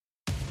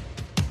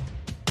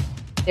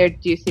there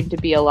do seem to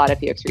be a lot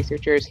of UX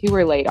researchers who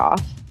were laid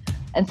off.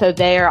 And so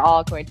they are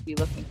all going to be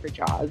looking for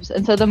jobs.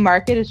 And so the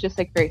market is just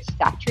like very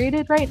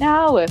saturated right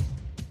now with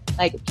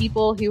like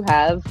people who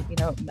have,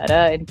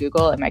 Meta and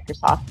Google and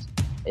Microsoft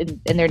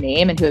in their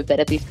name and who have been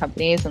at these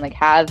companies and like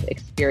have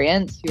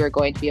experience who are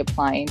going to be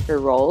applying for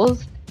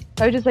roles.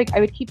 So I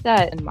would keep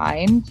that in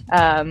mind.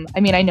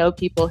 I know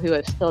people who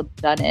have still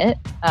done it,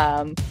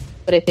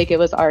 but I think it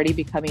was already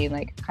becoming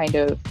like kind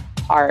of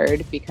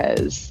hard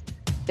because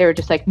there were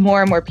just like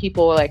more and more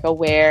people like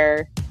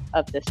aware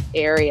of this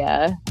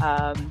area.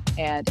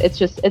 And it's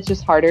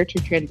just harder to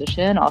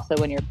transition also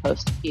when you're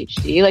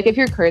post-PhD. Like if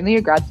you're currently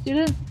a grad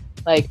student,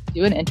 like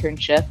do an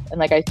internship. And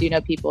like I do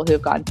know people who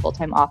have gotten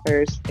full-time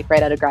offers like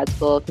right out of grad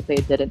school because they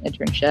did an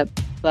internship.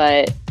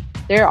 But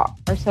there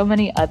are so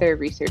many other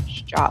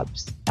research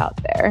jobs out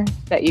there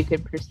that you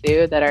can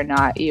pursue that are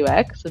not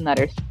UX and that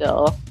are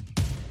still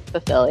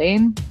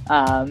fulfilling.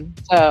 And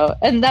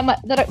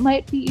that it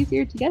might be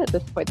easier to get at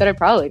this point, that are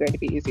probably going to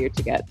be easier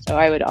to get. So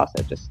I would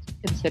also just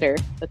consider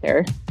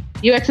that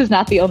UX is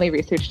not the only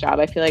research job.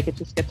 I feel like it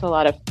just gets a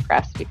lot of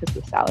press because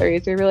the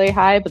salaries are really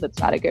high, but that's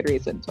not a good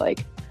reason to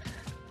like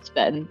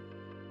spend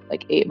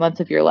like 8 months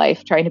of your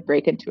life trying to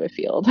break into a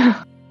field.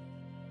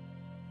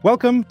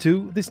 Welcome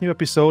to this new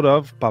episode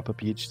of Papa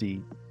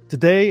PhD.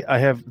 Today, I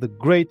have the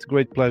great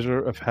pleasure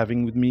of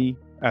having with me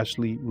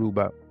Ashley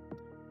Ruba.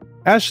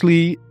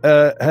 Ashley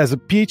has a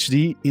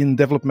PhD in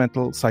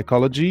developmental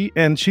psychology,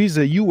 and she's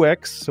a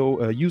UX, so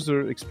a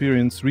user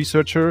experience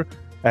researcher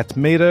at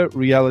Meta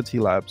Reality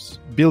Labs,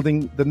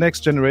 building the next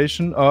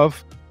generation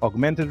of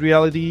augmented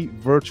reality,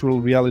 virtual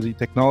reality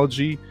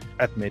technology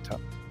at Meta.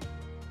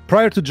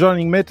 Prior to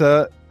joining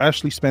Meta,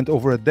 Ashley spent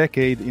over a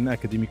decade in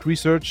academic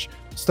research,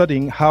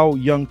 studying how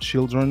young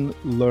children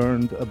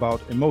learned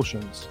about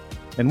emotions.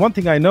 And one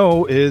thing I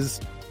know is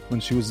when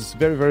she was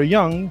very, very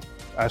young,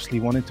 Ashley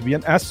wanted to be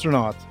an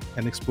astronaut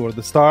and explore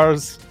the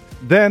stars.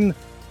 Then,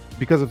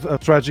 because of a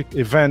tragic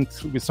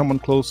event with someone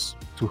close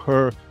to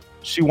her,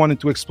 she wanted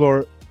to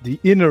explore the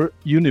inner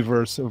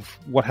universe of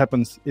what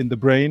happens in the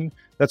brain.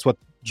 That's what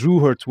drew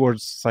her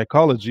towards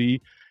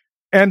psychology.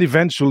 And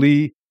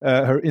eventually,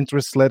 her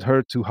interests led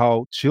her to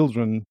how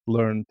children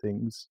learn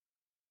things.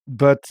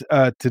 But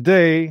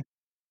today,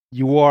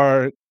 you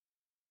are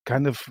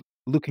kind of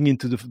looking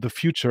into the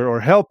future, or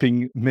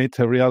helping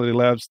Meta Reality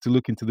Labs to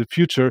look into the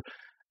future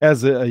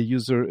as a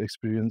user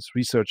experience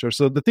researcher.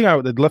 So the thing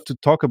I'd love to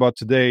talk about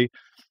today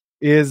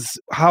is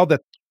how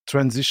that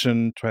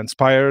transition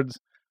transpired.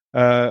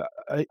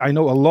 I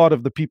know a lot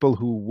of the people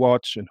who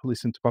watch and who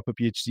listen to Papa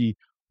PhD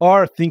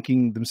are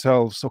thinking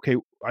themselves, okay,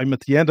 I'm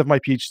at the end of my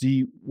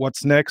PhD,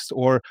 what's next?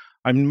 Or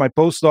I'm in my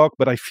postdoc,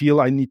 but I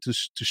feel I need to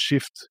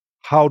shift.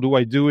 How do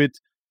I do it?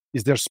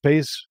 Is there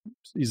space?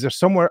 Is there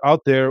somewhere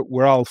out there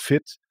where I'll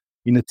fit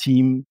in a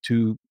team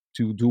to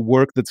do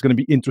work that's going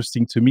to be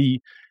interesting to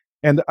me?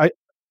 And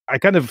I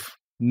kind of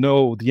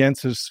know the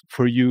answers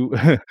for you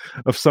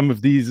of some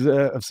of these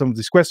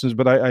questions,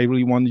 but I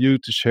really want you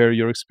to share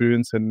your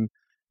experience and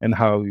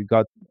how you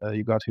got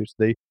here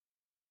today.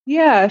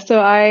 Yeah,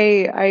 so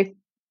I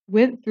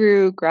went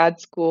through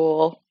grad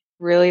school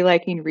really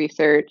liking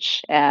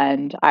research,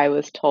 and I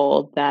was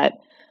told that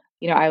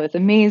I was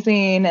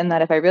amazing and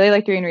that if I really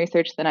like doing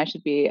research, then I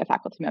should be a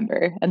faculty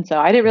member. And so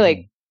I didn't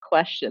really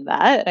question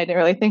that. I didn't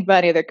really think about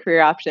any other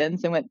career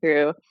options and went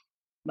through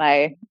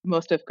my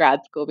most of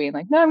grad school being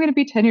like, no, I'm going to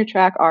be tenure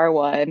track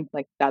R1.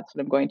 Like, that's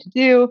what I'm going to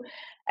do.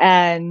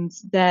 And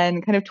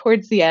then kind of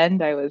towards the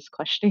end, I was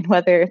questioning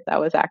whether that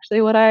was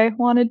actually what I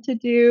wanted to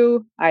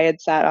do. I had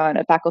sat on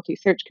a faculty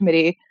search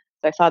committee,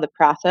 so I saw the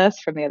process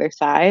from the other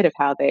side of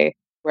how they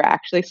were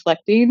actually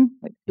selecting,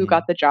 like who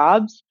got the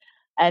jobs.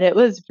 And it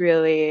was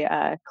really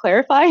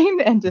clarifying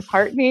and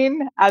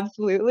disheartening,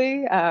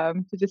 absolutely,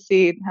 to just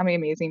see how many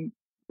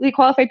amazingly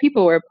qualified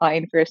people were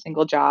applying for a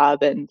single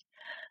job. And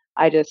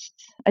I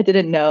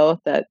didn't know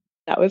that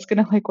was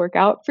going to like work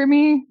out for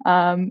me.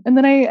 And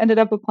then I ended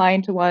up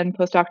applying to one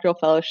postdoctoral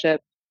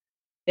fellowship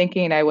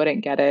thinking I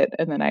wouldn't get it.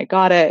 And then I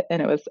got it,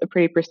 and it was a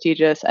pretty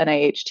prestigious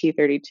NIH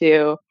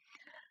T32.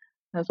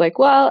 I was like,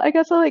 well, I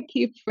guess I'll like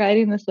keep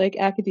writing this like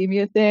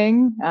academia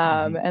thing.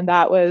 And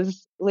that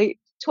was late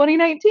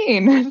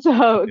 2019.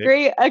 So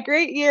Okay. a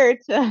great year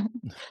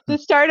to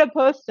start a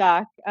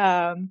postdoc.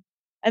 And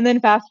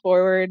then fast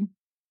forward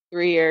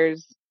 3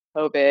 years,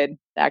 COVID,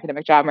 the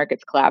academic job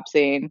market's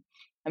collapsing.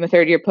 I'm a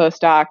third year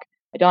postdoc.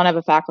 I don't have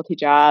a faculty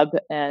job.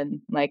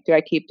 And like, do I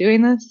keep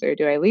doing this or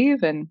do I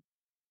leave? And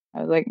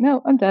I was like,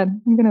 no, I'm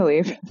done. I'm going to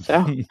leave.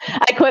 So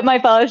I quit my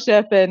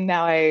fellowship and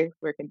now I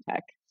work in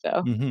tech.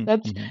 So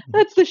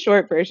that's the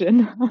short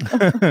version.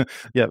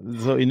 Yeah.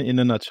 So in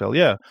a nutshell,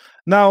 yeah.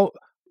 Now,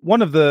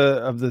 one of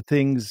the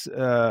things,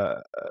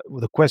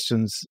 the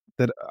questions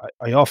that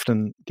I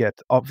often get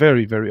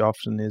very, very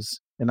often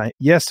is, and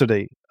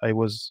yesterday I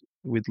was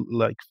with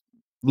like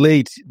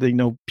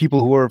people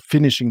who are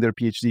finishing their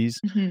PhDs,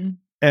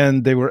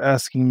 and they were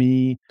asking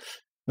me,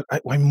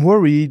 I'm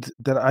worried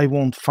that I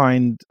won't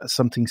find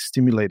something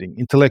stimulating,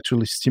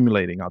 intellectually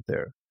stimulating out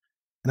there.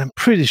 And I'm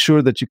pretty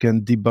sure that you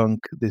can debunk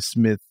this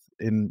myth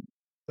in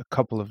a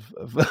couple of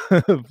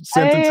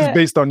sentences I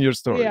based on your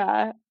story.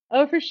 Yeah.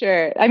 Oh, for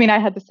sure. I mean, I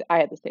had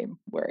the same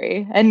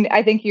worry. And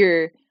I think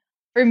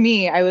for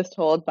me, I was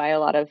told by a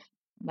lot of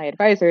my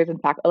advisors and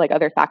like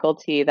other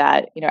faculty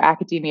that,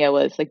 academia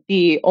was like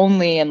the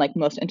only and like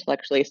most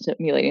intellectually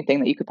stimulating thing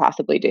that you could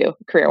possibly do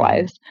Hmm.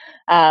 career-wise.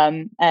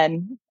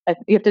 And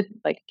you have to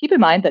like keep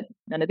in mind that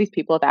none of these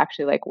people have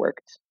actually like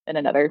worked in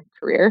another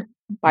career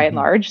by and Hmm.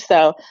 large.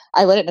 So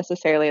I wouldn't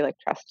necessarily like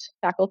trust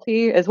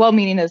faculty as well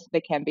meaning as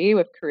they can be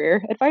with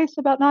career advice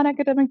about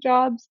non-academic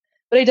jobs.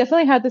 But I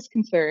definitely had this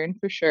concern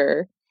for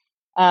sure.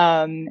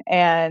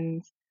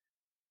 And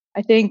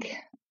I think,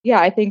 yeah,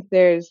 I think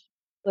there's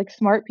like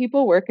smart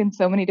people work in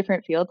so many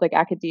different fields. Like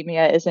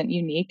academia isn't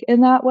unique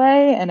in that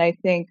way. And I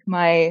think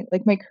my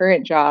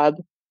current job,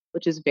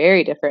 which is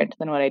very different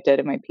than what I did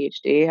in my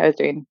PhD, I was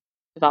doing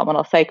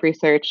developmental psych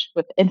research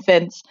with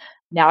infants.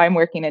 Now I'm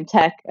working in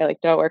tech. I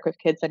like don't work with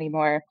kids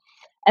anymore.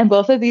 And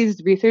both of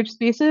these research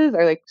spaces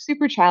are like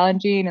super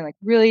challenging and like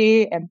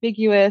really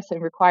ambiguous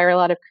and require a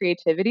lot of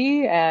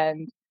creativity.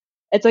 And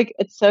it's like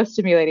it's so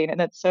stimulating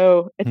and it's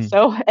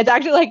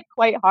actually like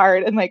quite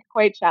hard and like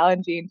quite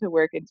challenging to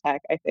work in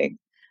tech, I think.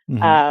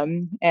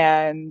 Hmm.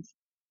 And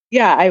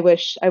yeah, I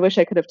wish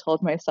I could have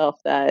told myself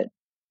that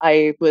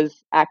I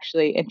was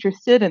actually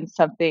interested in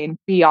something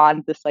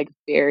beyond this like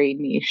very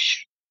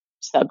niche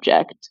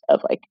subject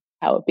of like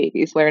how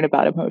babies learn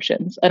about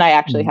emotions. And I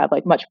actually Hmm. have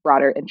like much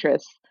broader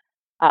interests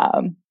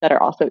that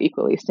are also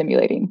equally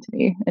stimulating to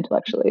me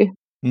intellectually.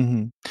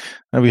 Hmm.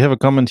 And we have a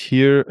comment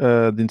here.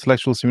 The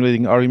intellectual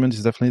simulating argument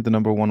is definitely the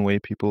number one way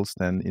people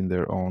stand in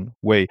their own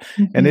way,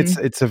 and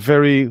Hmm. it's a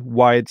very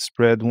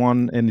widespread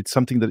one, and it's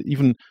something that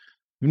even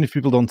if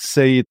people don't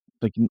say it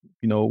like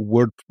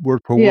word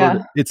per word,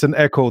 Yeah. it's an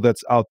echo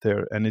that's out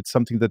there, and it's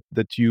something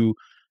that you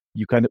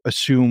kind of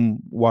assume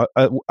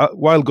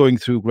while going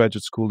through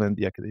graduate school and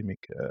the academic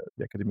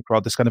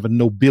route. There's kind of a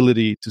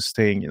nobility to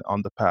staying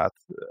on the path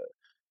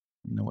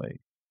in a way.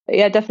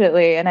 Yeah,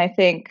 definitely. And I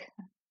think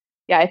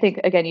yeah, I think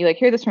again, you like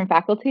hear this from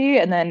faculty,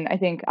 and then I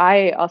think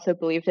I also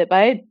believed it,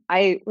 but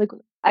I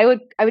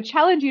would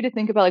challenge you to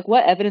think about like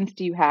what evidence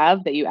do you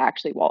have that you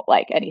actually won't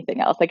like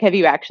anything else? Like, have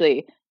you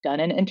actually done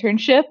an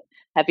internship?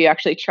 Have you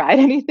actually tried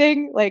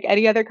anything like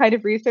any other kind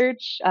of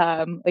research?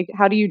 Like,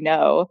 how do you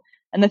know?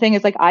 And the thing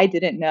is, like, I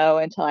didn't know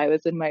until I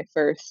was in my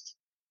first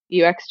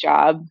UX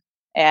job,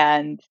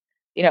 and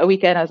a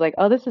weekend I was like,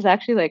 oh, this is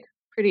actually like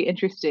pretty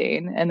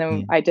interesting. And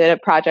then Mm. I did a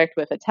project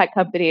with a tech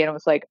company, and I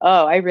was like,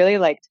 oh, I really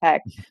like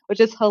tech, which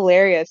is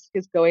hilarious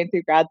because going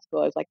through grad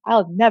school, I was like,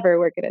 I'll never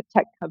work at a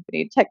tech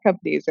company. Tech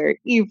companies are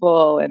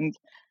evil. And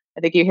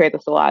I think you hear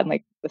this a lot in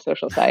like the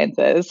social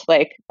sciences,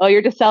 like, oh,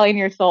 you're just selling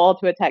your soul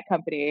to a tech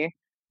company.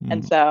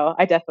 And Mm. so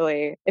I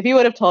definitely, if you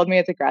would have told me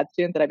as a grad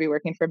student that I'd be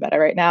working for Meta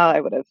right now, I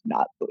would have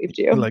not believed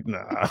you. Like,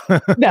 nah.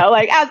 No,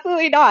 like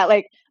absolutely not.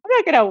 Like I'm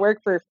not gonna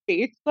work for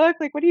Facebook.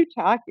 Like what are you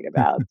talking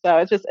about? So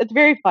it's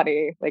very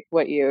funny, like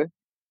what you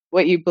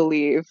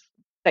believe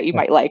that you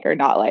might like or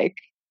not like.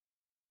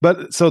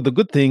 But so the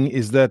good thing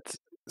is that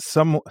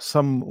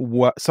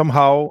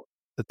somehow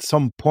at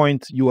some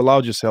point you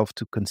allowed yourself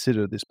to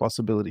consider this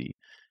possibility,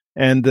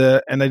 and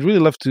I'd really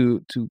love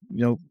to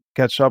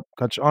catch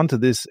on to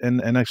this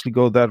and actually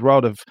go that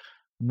route of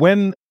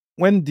when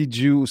when did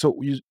you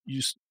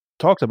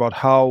talked about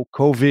how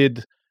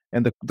COVID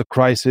and the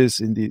crisis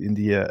in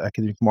the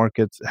academic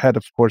market had,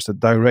 of course, a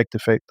direct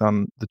effect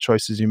on the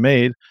choices you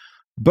made,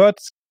 but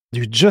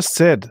you just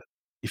said,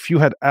 if you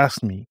had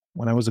asked me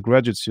when I was a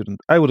graduate student,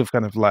 I would have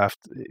kind of laughed,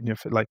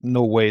 like,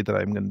 no way that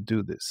I'm going to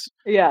do this.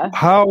 Yeah.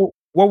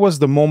 What was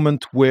the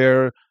moment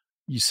where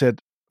you said,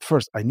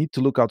 first, I need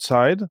to look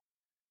outside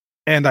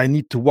and I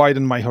need to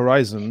widen my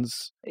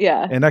horizons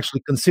Yeah. and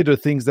actually consider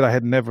things that I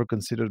had never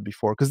considered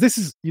before? Because this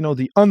is,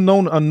 the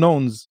unknown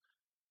unknowns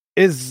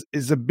is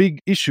a big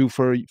issue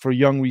for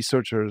young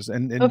researchers, Oh,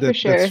 and for that's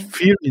sure.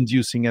 fear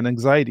inducing and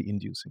anxiety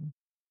inducing.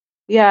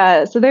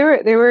 Yeah. So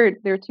there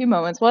were two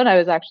moments. One, I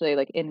was actually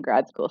like in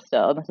grad school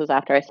still, and this was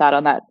after I sat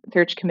on that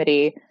search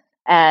committee,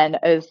 and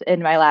I was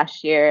in my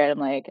last year, and I'm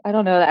like, I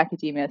don't know that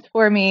academia is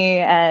for me.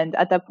 And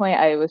at that point,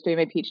 I was doing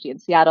my PhD in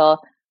Seattle.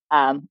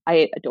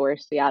 I adore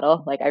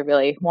Seattle. Like, I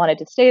really wanted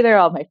to stay there.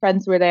 All my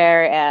friends were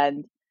there,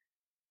 and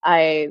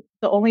the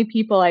only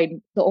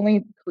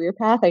career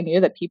path I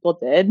knew that people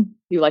did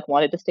who like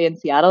wanted to stay in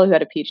Seattle who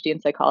had a PhD in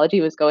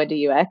psychology was going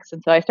to UX.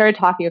 And so I started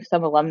talking with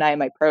some alumni in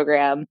my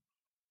program,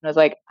 and I was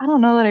like, I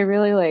don't know that I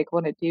really like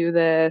want to do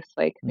this.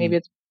 Like Mm, maybe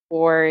it's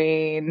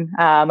boring.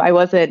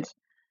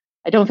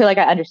 I don't feel like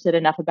I understood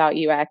enough about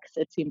UX.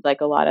 It seemed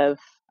like a lot of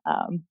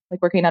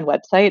like working on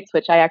websites,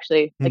 which I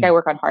actually like. I mm,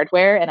 work on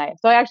hardware, and I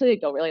actually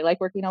don't really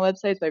like working on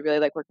websites, but I really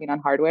like working on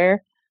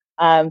hardware.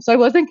 So I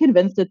wasn't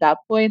convinced at that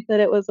point that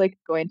it was like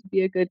going to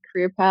be a good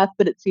career path,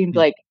 but it seemed mm,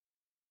 like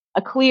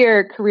a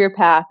clear career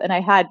path. And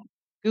I had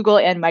Google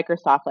and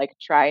Microsoft like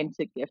trying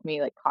to give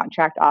me like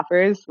contract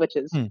offers, which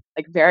is mm.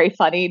 like very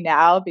funny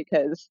now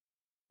because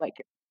like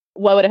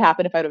what would have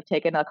happened if I would have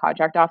taken a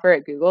contract offer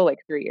at Google like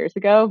 3 years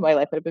ago? My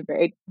life would have been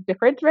very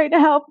different right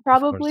now, Of course.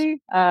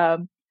 probably.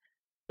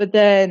 But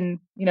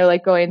then,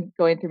 like going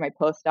through my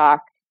postdoc,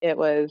 it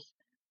was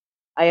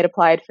I had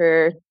applied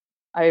for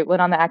I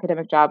went on the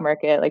academic job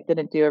market, like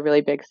didn't do a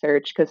really big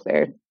search because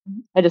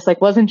I just like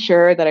wasn't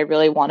sure that I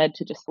really wanted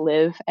to just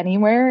live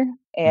anywhere.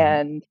 Hmm.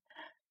 And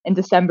in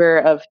December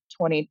of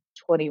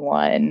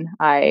 2021,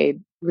 I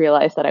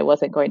realized that I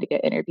wasn't going to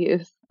get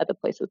interviews at the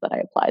places that I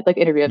applied, like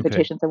interview Okay.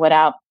 invitations that went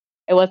out.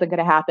 It wasn't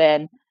going to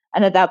happen.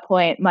 And at that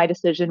point, my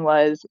decision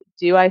was,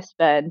 do I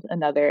spend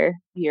another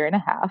year and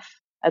a half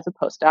as a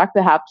postdoc,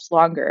 perhaps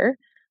longer,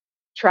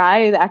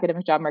 try the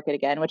academic job market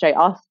again, which I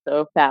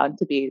also found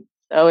to be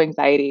so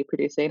anxiety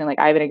producing. And like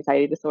I have an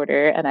anxiety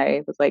disorder. And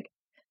I was like,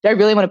 do I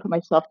really want to put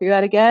myself through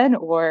that again?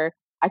 Or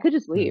I could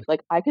just Yeah. leave.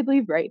 Like I could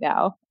leave right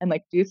now and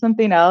like do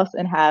something else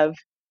and have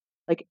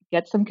like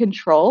get some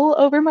control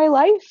over my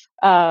life.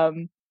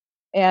 And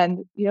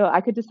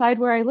I could decide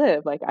where I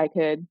live. Like I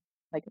could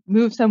like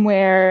move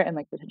somewhere and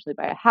like potentially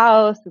buy a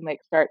house and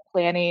like start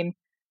planning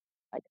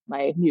like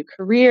my new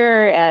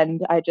career.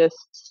 And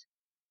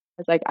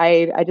it's like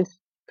I just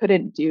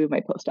couldn't do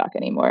my postdoc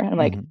anymore. I'm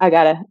like, Hmm. I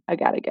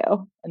gotta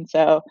go. And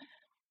so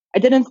I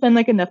didn't spend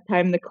like enough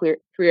time in the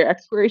career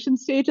exploration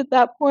stage at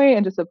that point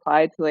and just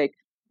applied to like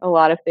a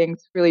lot of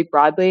things really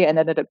broadly and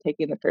ended up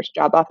taking the first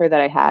job offer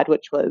that I had,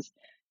 which was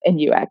in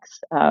UX.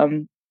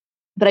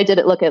 But I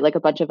didn't look at like a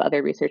bunch of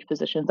other research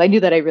positions. I knew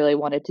that I really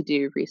wanted to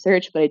do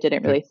research, but I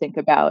didn't Yeah. really think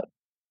about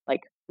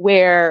like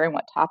where and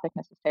what topic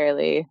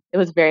necessarily. It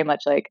was very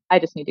much like I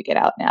just need to get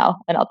out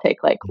now and I'll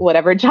take like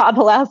whatever job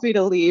allows me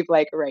to leave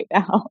like right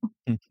now.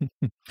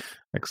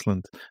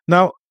 Excellent.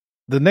 Now,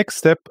 the next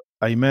step,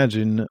 I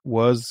imagine,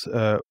 was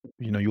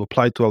you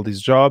applied to all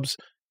these jobs.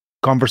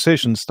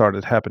 Conversations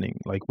started happening,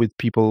 like with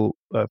people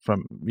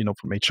from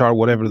HR,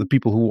 whatever, the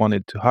people who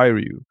wanted to hire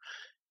you.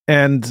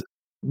 And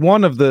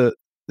one of the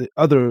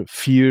other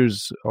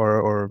fears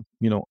or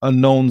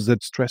unknowns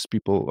that stress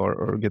people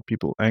or get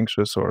people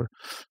anxious or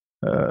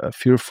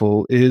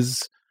fearful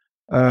is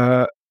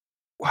uh,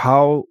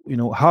 how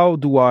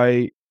do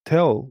I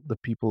tell the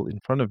people in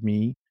front of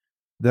me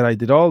that I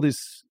did all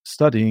this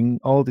studying,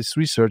 all this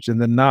research,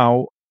 and then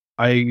now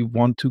I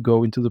want to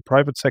go into the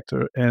private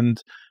sector.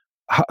 And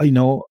how, you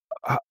know,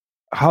 h-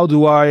 how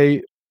do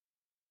I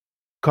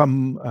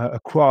come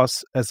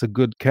across as a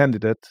good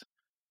candidate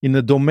in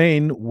a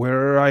domain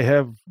where I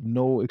have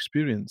no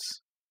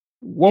experience?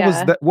 What was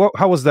Yeah. that?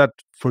 How was that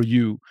for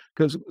you?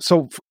 Because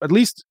at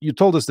least you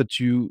told us that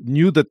you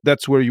knew that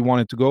that's where you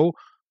wanted to go.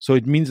 So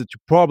it means that you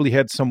probably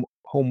had some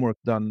homework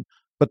done.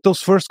 But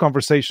those first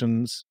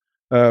conversations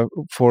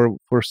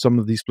for some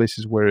of these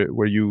places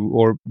where you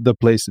or the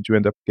place that you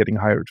end up getting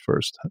hired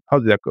first, how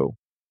did that go?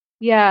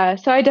 Yeah,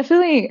 so I did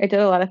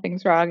a lot of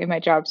things wrong in my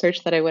job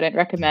search that I wouldn't Mhm.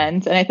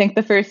 recommend. And I think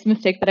the first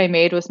mistake that I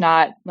made was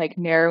not like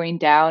narrowing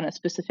down a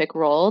specific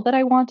role that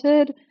I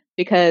wanted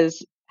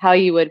because how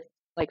you would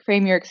like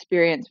frame your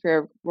experience for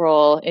a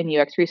role in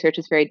UX research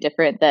is very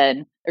different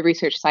than a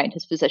research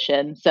scientist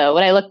position. So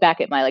when I look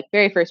back at my like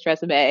very first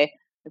resume,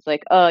 it's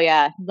like, oh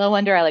yeah, no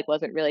wonder I like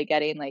wasn't really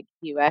getting like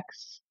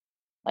UX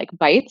like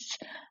bites.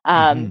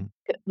 Um,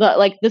 Mhm.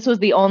 like this was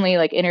the only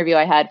like interview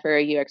I had for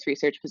a UX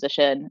research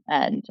position,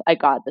 and I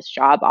got this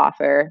job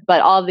offer.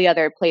 But all of the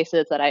other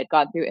places that I had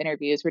gone through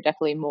interviews were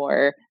definitely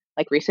more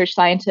like research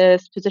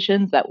scientist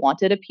positions that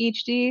wanted a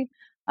PhD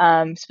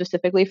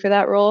specifically for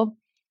that role.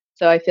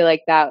 So I feel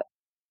like that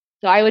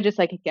so I would just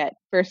like get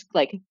first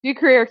like do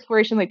career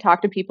exploration, like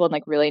talk to people and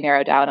like really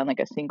narrow down on like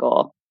a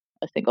single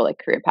like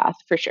career path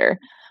for sure.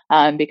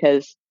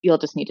 Because you'll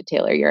just need to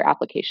tailor your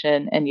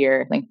application and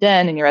your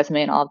LinkedIn and your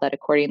resume and all of that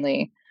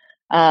accordingly.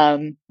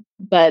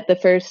 But the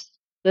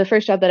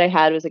first job that I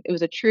had was like it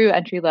was a true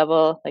entry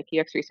level like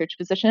UX research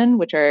position,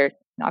 which are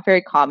not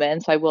very common.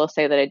 So I will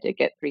say that I did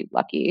get pretty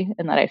lucky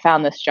in that I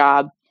found this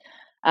job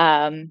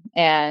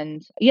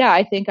and yeah,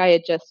 I think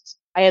I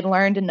had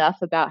learned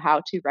enough about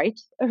how to write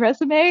a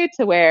resume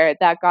to where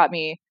that got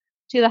me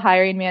to the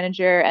hiring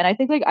manager. And I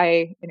think like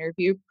I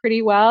interview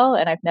pretty well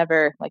and I've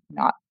never like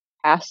not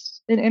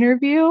passed an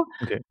interview.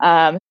 Okay.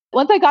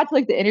 Once I got to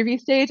like the interview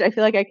stage, I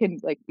feel like I can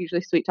like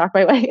usually sweet talk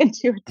my way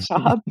into a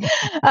job.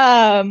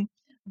 Um,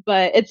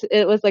 but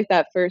it was like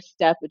that first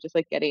step of just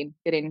like getting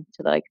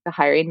to like the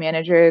hiring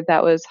manager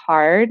that was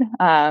hard.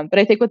 But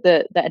I think with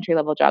the entry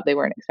level job, they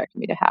weren't expecting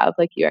me to have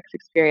like UX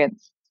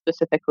experience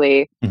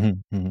specifically.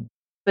 Mhm. Mhm.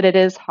 But it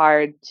is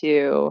hard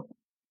to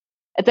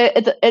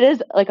it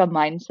is like a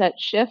mindset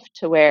shift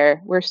to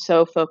where we're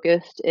so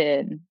focused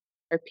in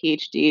our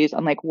PhDs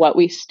on like what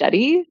we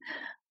study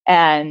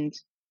and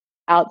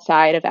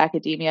outside of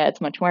academia,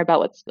 it's much more about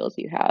what skills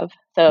you have.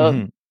 So,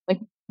 Mhm. like,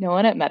 no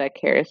one at Meta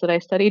cares that I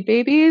studied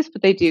babies,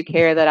 but they do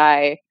care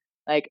that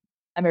like,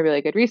 I'm a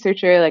really good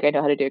researcher. Like, I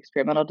know how to do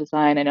experimental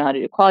design. I know how to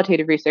do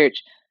qualitative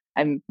research.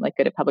 I'm like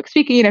good at public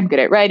speaking. I'm good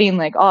at writing,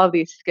 like all of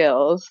these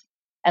skills.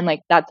 And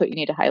like, that's what you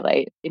need to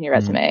highlight in your Mhm.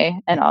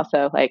 resume and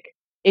also like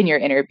in your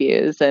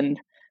interviews. And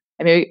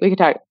I mean, we could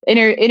talk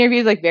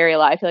interviews like vary a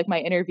lot. I feel like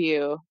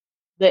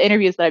the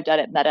interviews that I've done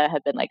at Meta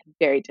have been like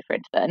very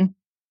different than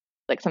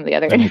like some of the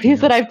other Anything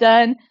interviews that else? I've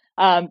done.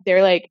 Um,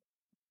 they're like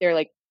they're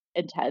like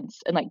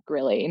intense and like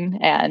grilling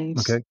and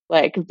Okay.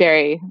 like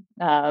very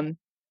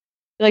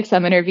like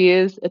some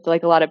interviews, it's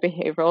like a lot of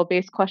behavioral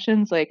based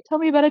questions, like tell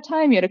me about a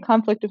time you had a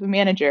conflict with a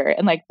manager,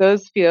 and like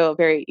those feel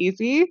very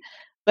easy.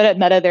 But at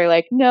Meta, they're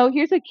like, no,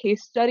 here's a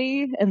case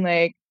study, and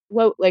like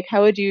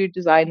how would you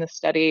design the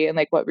study, and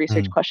like what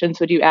research Mm. questions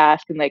would you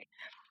ask, and like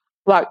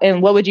what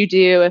would you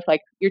do if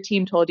like your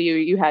team told you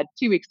you had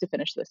 2 weeks to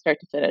finish this start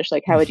to finish?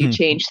 Like how would you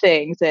change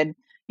things? And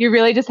you're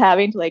really just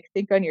having to like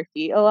think on your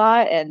feet a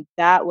lot, and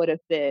that would have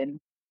been,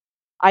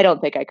 I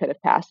don't think I could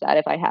have passed that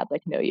if I had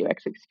like no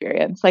UX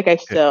experience. Like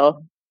Okay.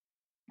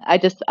 I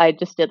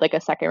just did like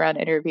a second round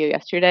interview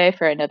yesterday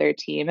for another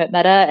team at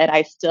Meta, and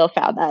I still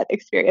found that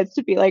experience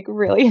to be like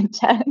really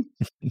intense.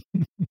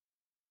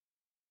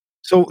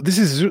 So this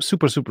is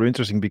super super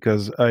interesting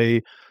because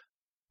I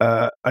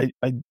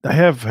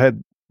have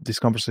had this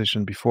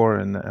conversation before,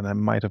 and I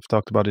might have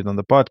talked about it on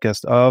the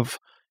podcast. Of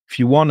if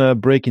you want to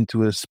break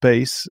into a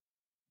space,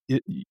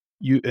 it,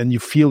 you and you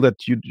feel that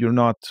you're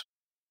not,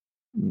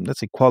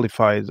 let's say,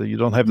 qualified, or you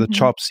don't have the Hmm.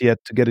 chops yet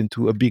to get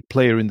into a big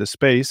player in the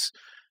space,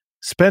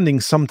 spending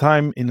some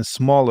time in a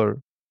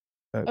smaller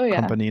Oh yeah.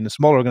 company, in a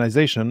smaller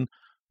organization,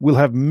 will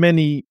have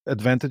many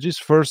advantages.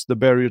 First, the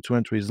barrier to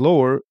entry is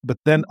lower, but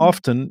then Hmm.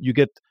 often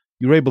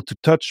you're able to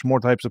touch more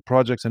types of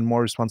projects and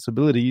more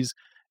responsibilities,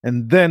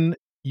 and then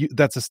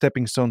that's a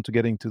stepping stone to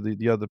getting to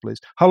the other place.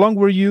 How long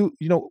were you?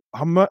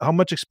 How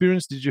much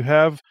experience did you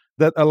have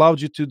that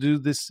allowed you to do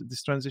this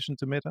transition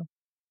to Meta?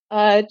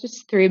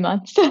 Just 3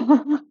 months,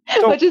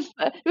 So. which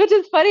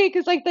is funny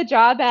because like the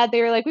job ad,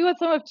 they were like, we want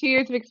someone with 2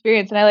 years of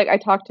experience, and I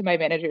talked to my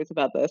managers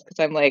about this because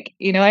I'm like,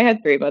 I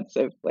had 3 months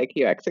of like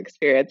UX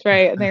experience,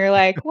 right? And they were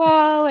like,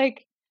 well,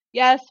 like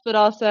yes, but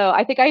also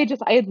I think I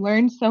had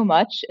learned so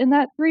much in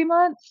that 3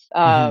 months,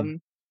 Mhm.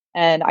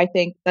 and I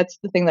think that's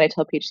the thing that I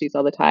tell PhDs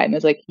all the time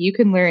is like you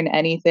can learn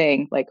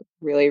anything like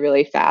really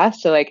really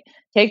fast. So like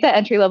take that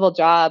entry level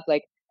job,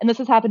 like, and this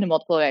has happened to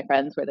multiple of my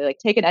friends where they like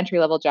take an entry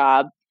level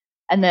job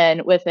and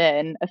then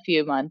within a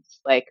few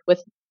months, like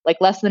with like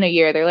less than a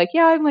year, they're like,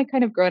 yeah, I'm like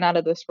kind of grown out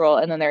of this role.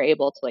 And then they're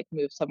able to like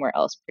move somewhere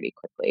else pretty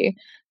quickly.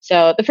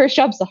 So the first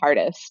job's the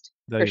hardest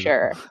There for you go.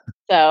 sure.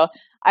 So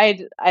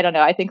I don't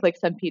know. I think like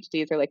some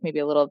PhDs are like maybe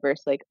a little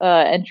verse like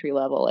entry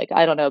level. Like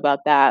I don't know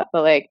about that,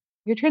 but like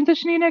you're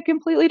transitioning a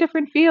completely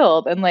different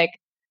field, and like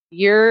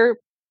your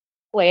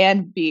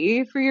plan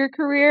B for your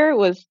career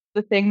was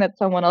the thing that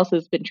someone else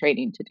has been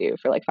training to do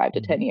for like 5 to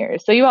 10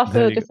 years. So you There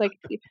also you just go. like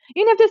you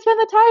have to spend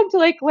the time to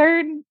like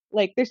learn.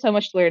 Like there's so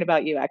much to learn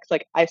about UX.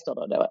 Like I still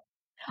don't know it.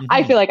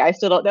 I Mhm. feel like I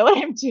still don't know what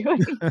I'm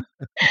doing.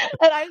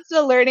 And I'm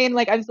still learning.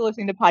 Like I'm still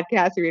listening to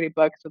podcasts and reading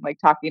books and like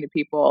talking to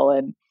people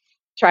and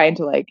trying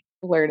to like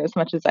learn as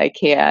much as I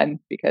can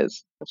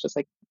because that's just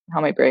like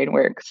how my brain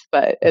works.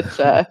 But it's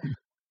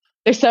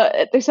there's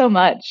so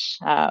much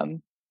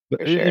But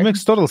for it sure.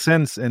 makes total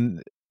sense,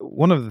 and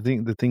one of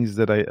the things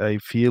that I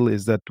feel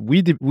is that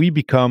we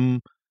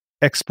become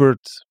expert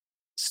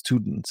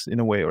students in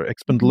a way, or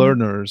expert Hmm.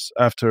 learners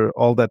after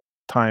all that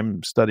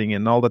time studying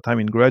and all the time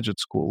in graduate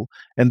school.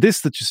 And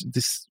this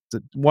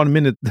the 1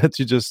 minute that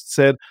you just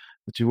said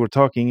that you were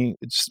talking,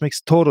 it just makes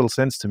total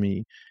sense to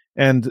me.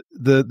 And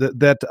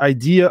that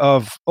idea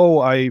of, oh,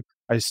 I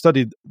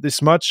studied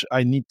this much,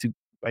 I need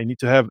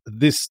to have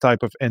this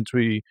type of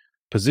entry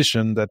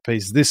position that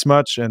pays this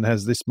much and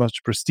has this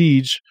much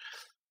prestige.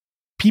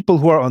 People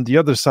who are on the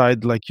other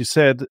side, like you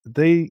said,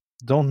 they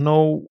don't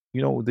know,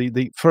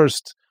 they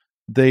first,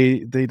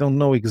 they don't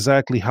know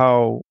exactly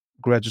how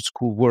graduate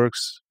school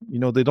works.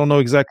 They don't know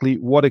exactly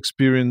what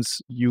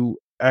experience you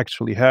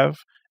actually have.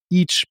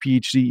 Each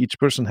PhD, each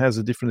person has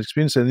a different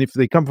experience, and if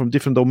they come from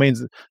different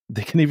domains,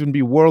 they can even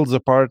be worlds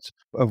apart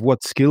of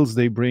what skills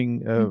they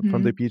bring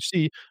from their Hmm.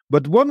 PhD.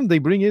 But one they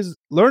bring is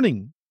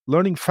learning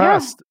Yeah.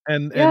 fast,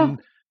 and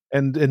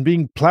Yeah.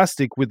 being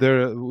plastic with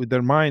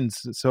their minds.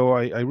 So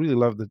I really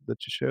love that you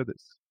share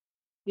this.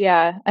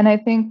 Yeah, and I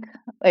think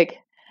like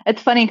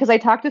it's funny because I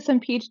talked to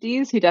some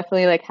PhDs who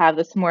definitely like have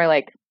this more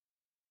like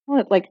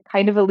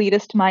kind of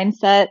elitist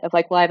mindset of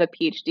like, well, I have a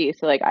PhD,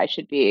 so like I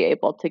should be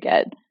able to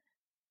get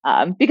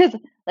because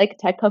like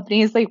tech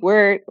companies like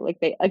were like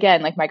they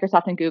again like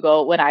Microsoft and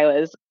Google when I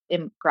was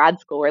in grad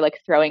school were like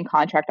throwing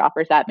contract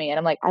offers at me, and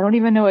I'm like, I don't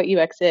even know what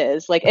UX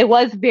is. Like it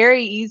was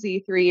very easy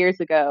 3 years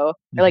ago,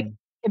 or like Mhm.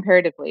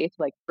 comparatively to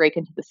like break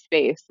into the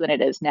space than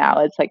it is now.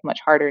 It's like much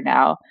harder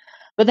now.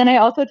 But then I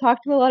also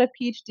talked to a lot of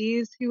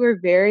PhDs who were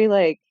very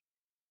like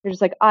they're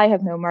just like, I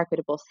have no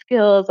marketable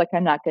skills. Like,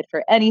 I'm not good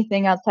for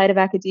anything outside of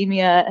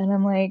academia. And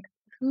I'm like,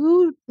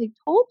 who like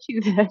told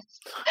you this?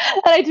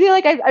 And I feel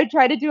like I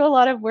try to do a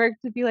lot of work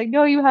to be like,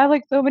 no, you have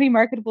like so many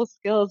marketable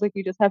skills. Like,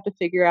 you just have to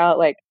figure out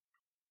like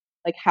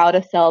how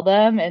to sell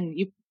them. And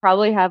you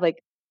probably have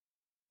like,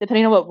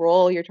 depending on what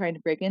role you're trying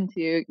to break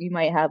into, you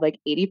might have like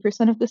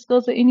 80% of the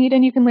skills that you need,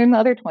 and you can learn the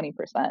other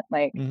 20%.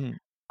 Like, Mhm.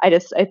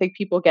 I think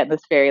people get in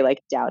this very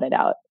like down and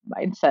out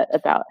mindset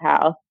about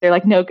how they're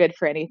like no good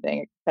for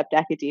anything except Mhm.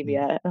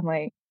 academia. I'm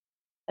like,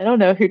 I don't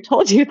know who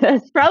told you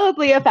this.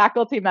 Probably a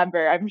faculty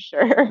member, I'm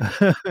sure.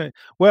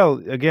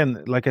 Well,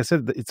 again, like I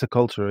said, it's a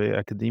culture.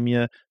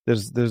 Academia.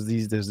 There's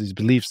these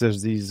beliefs.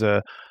 There's these.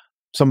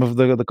 Some of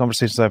the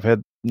conversations I've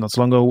had not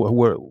so long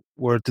ago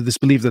were to this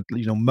belief that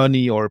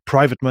money or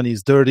private money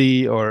is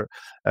dirty, or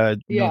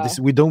Yeah. this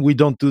we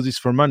don't do this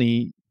for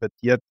money, but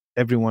yet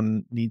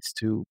everyone needs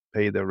to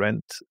pay their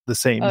rent the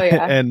same Oh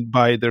yeah. and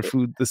buy their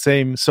food the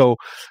same. So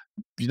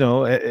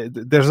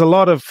there's a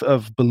lot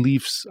of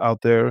beliefs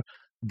out there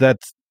that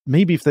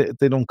maybe if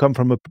they don't come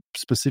from a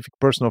specific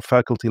person or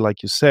faculty,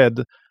 like you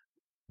said,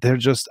 they're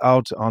just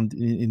out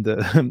in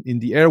the in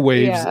the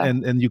airwaves, Yeah.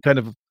 and you kind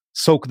of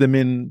soak them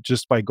in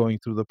just by going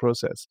through the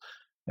process.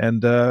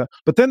 And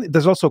but then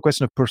there's also a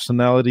question of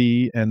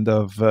personality and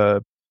of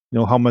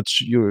how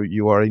much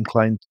you are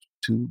inclined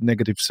to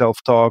negative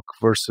self-talk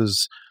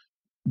versus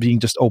being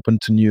just open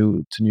to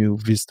new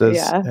vistas.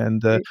 Yeah.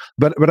 And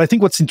but I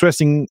think what's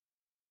interesting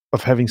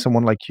of having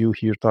someone like you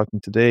here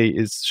talking today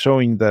is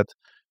showing that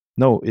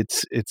no, it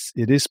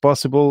is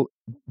possible.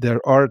 There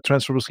are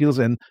transferable skills,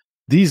 and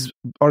these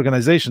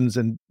organizations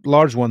and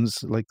large ones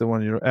like the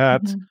one you're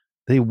at, Mhm.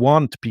 they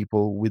want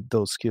people with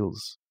those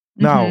skills.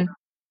 Now, Mhm.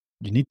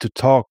 you need to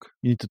talk.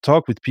 You need to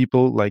talk with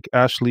people like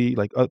Ashley,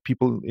 like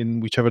people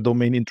in whichever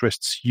domain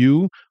interests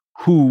you,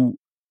 who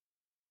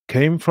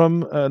came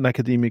from an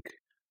academic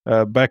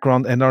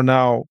background and are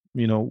now,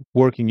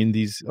 working in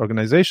these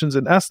organizations,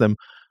 and ask them,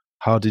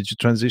 how did you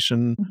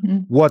transition?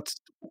 Mhm.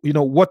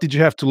 What did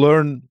you have to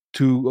learn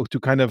to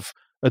kind of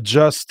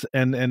adjust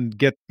and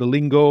get the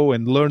lingo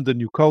and learn the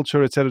new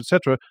culture, et cetera, et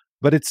cetera.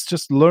 But it's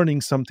just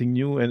learning something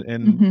new and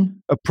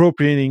Mhm.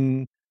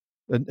 appropriating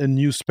a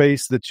new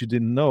space that you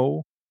didn't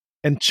know,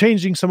 and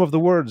changing some of the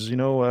words.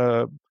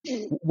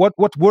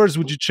 What words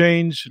would you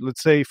change,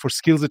 let's say, for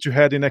skills that you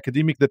had in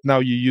academic that now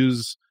you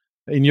use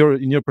in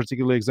your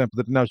particular example,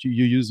 that now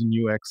you use in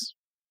UX?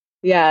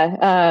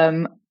 Yeah.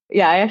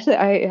 Yeah, I actually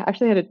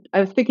I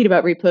was thinking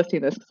about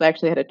reposting this because I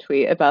actually had a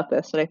tweet about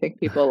this that I think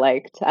people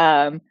liked.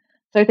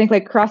 So I think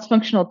like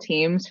cross-functional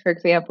teams, for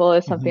example,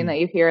 is something Hmm. that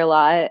you hear a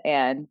lot,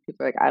 and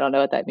people are like, I don't know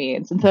what that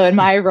means. And so in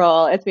my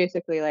role, it's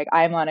basically like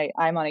I'm on a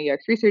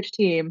UX research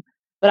team,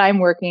 but I'm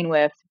working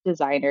with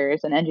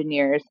designers and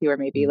engineers who are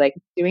maybe like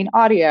doing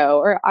audio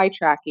or eye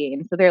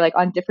tracking. So they're like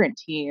on different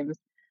teams.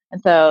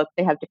 And so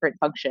they have different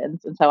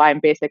functions. And so I'm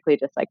basically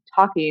just like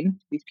talking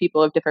to these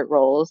people of different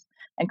roles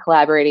and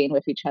collaborating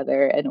with each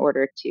other in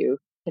order to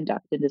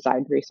conduct and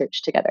design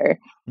research together.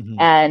 Hmm.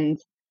 And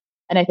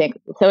and I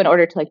think so in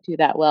order to like do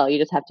that well, you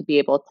just have to be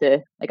able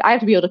to like I have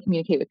to be able to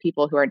communicate with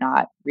people who are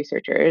not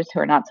researchers,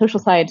 who are not social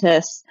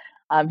scientists,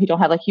 who don't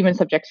have like human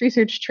subjects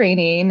research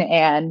training,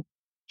 and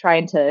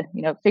trying to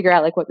figure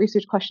out like what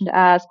research question to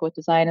ask, what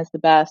design is the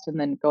best, and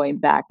then going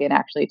back and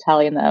actually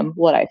telling them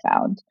what I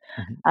found.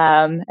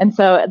 Hmm. And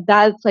so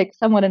that's like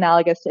somewhat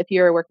analogous if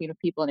you're working with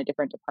people in a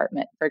different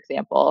department, for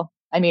example.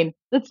 I mean,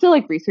 it's still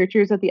like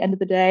researchers at the end of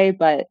the day,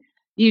 but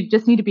you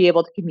just need to be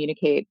able to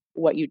communicate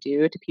what you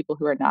do to people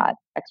who are not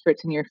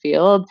experts in your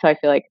field. So I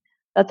feel like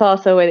that's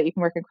also a way that you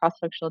can work in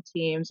cross-functional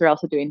teams. We're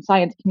also doing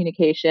science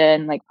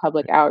communication, like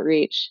public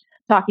outreach,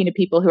 talking to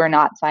people who are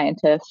not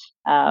scientists.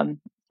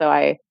 So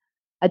I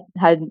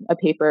had a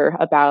paper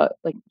about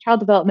like child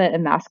development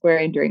and mask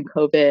wearing during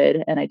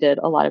COVID, and I did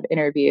a lot of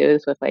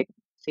interviews with like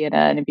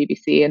CNN and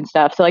BBC and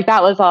stuff. So like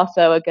that was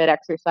also a good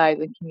exercise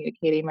in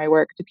communicating my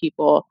work to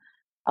people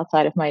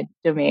outside of my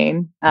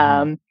domain.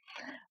 Hmm.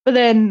 But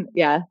then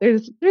yeah,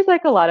 there's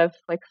like a lot of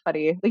like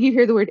funny, like you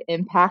hear the word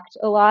impact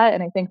a lot,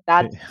 and I think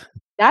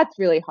that's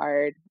really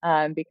hard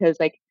because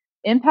like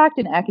impact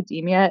in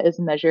academia is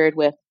measured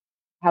with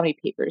how many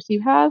papers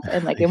you have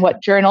and like in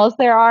what journals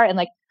there are, and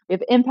like we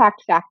have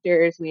impact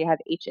factors, we have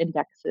H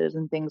indexes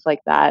and things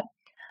like that.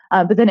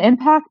 But then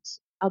impact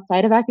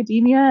outside of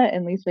academia,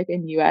 at least like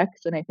in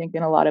UX, and I think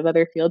in a lot of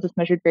other fields, is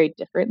measured very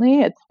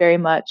differently. It's very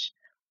much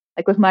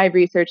like with my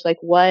research, like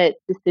what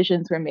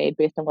decisions were made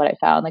based on what I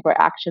found, like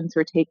where actions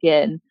were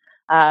taken.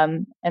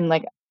 And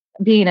like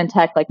being in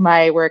tech, like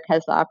my work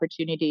has the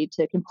opportunity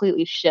to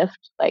completely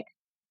shift like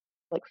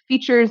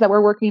features that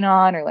we're working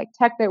on or like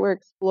tech that we're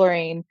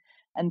exploring.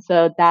 And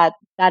so that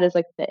is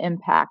like the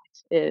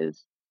impact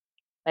is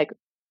like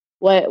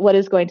what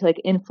is going to like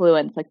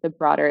influence like the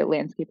broader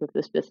landscape of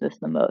this business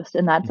the most.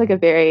 And that's like a Hmm.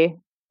 very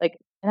like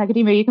in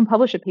academia you can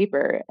publish a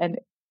paper and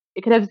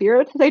it could have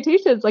zero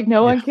citations, like Yeah.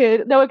 no one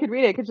could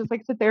read it. It could just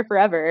like sit there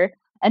forever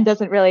and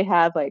doesn't really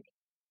have like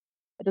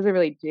it doesn't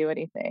really do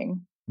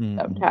anything Mm-hmm.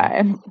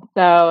 sometimes.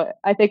 So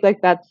I think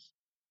like that's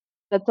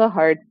a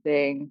hard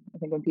thing. I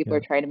think when people Yeah.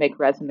 are trying to make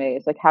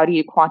resumes, like how do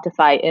you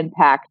quantify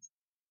impact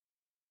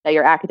that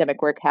your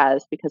academic work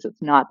has, because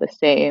it's not the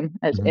same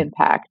as Hmm.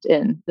 impact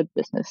in the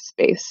business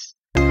space.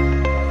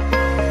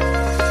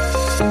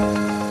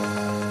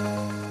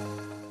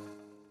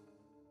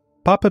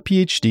 Papa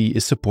PhD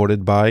is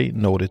supported by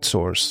Noted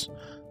Source,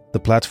 the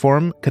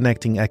platform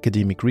connecting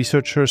academic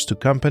researchers to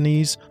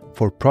companies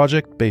for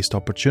project-based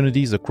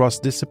opportunities across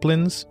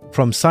disciplines,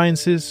 from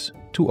sciences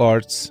to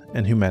arts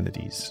and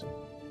humanities.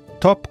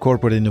 Top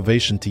corporate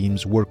innovation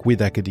teams work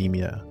with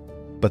academia.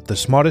 But the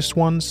smartest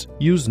ones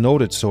use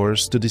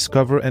NotedSource to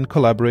discover and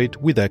collaborate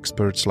with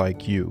experts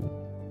like you.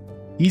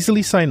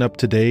 Easily sign up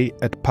today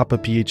at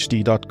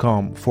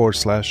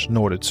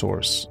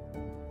papaphd.com/NotedSource.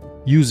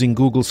 Using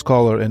Google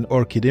Scholar and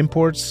ORCID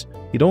imports,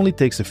 it only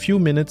takes a few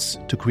minutes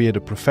to create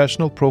a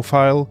professional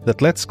profile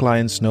that lets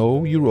clients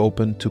know you're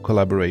open to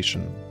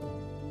collaboration.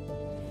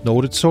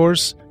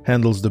 NotedSource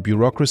handles the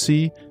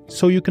bureaucracy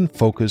so you can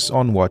focus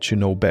on what you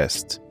know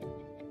best.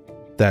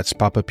 That's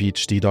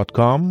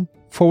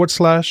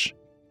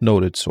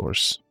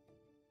papaphd.com/NotedSource.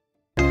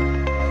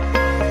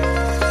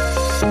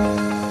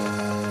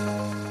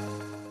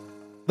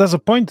 There's a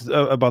point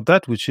about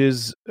that, which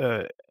is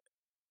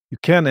you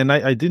can, and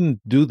I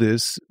didn't do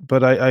this,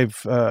 but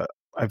I've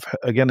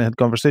again had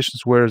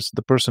conversations where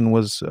the person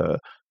was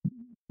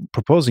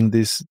proposing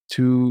this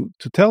to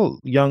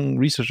tell young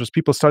researchers,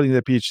 people starting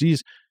their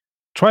PhDs,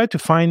 try to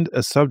find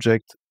a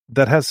subject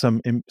that has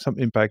some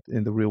impact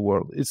in the real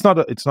world. It's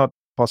not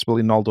possible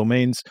in all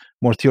domains,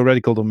 more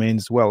theoretical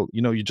domains. Well,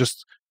 you're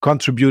just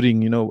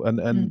contributing,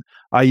 an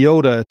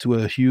iota to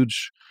a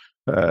huge,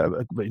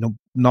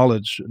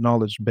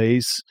 knowledge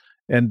base,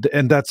 and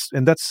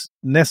that's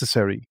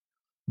necessary.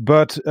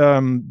 But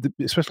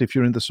especially if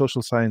you're in the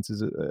social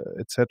sciences,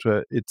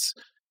 etc., it's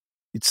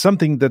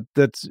something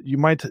that you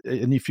might,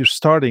 and if you're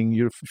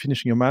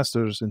finishing your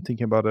master's and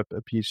thinking about a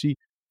PhD,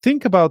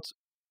 think about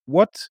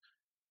what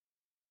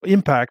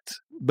impact,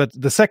 but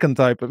the second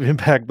type of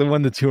impact, the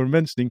one that you were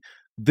mentioning,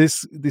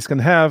 this can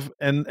have,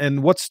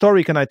 and what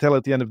story can I tell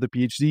at the end of the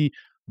PhD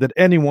that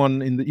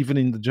anyone even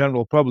in the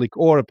general public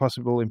or a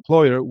possible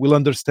employer will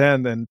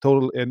understand and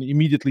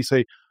immediately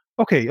say,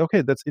 okay,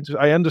 that's interesting.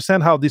 I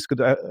understand how this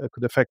could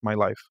affect my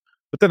life.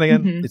 But then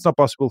again, it's not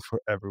possible for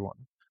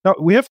everyone. Now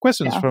we have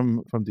questions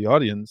from the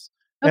audience,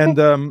 and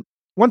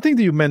one thing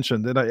that you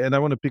mentioned, and I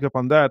want to pick up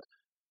on that,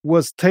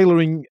 was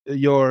tailoring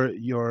your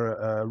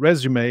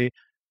resume,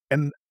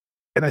 and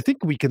I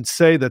think we can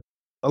say that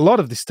a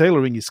lot of this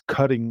tailoring is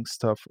cutting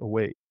stuff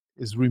away,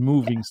 is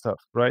removing stuff,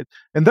 right?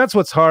 And that's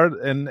what's hard,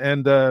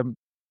 and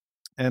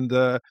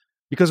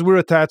because we're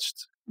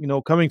attached,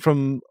 coming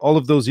from all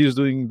of those years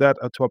doing that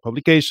to our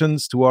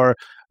publications, to our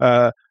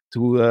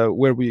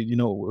where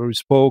we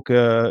spoke,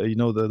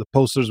 the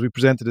posters we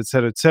presented,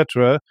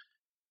 etc.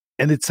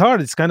 And it's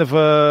hard. It's kind of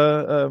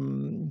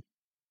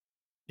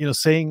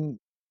saying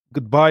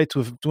goodbye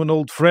to an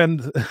old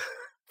friend.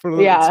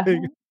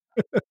 Saying,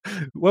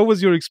 what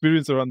was your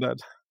experience around that?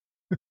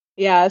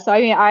 Yeah, so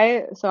I mean,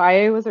 I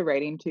was a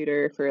writing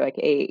tutor for like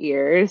 8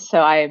 years,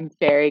 so I'm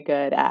very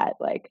good at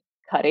like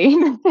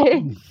cutting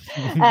things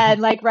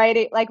and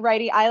writing.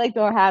 I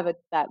don't have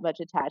that much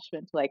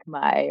attachment to like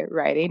my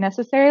writing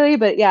necessarily,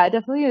 but yeah, it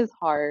definitely is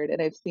hard. And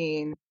I've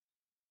seen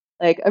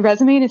like a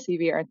resume and a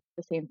CV aren't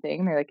the same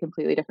thing; they're like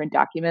completely different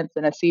documents.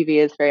 And a CV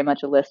is very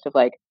much a list of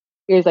like,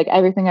 here's like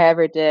everything I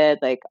ever did,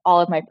 like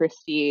all of my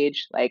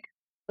prestige, like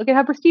look at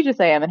how prestigious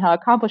I am and how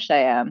accomplished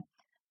I am.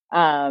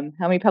 How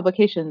many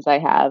publications I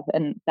have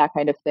and that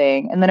kind of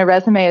thing. And then a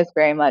resume is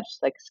very much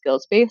like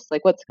skills based,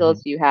 like what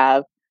skills do you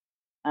have,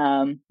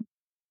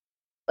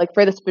 like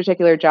for this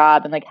particular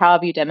job, and like how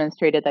have you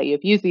demonstrated that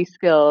you've used these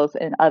skills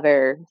in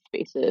other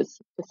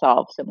spaces to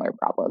solve similar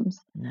problems.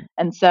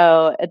 And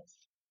so it's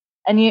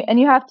and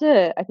you have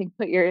to, I think,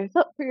 put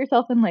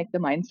yourself in like the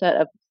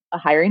mindset of a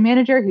hiring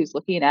manager who's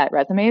looking at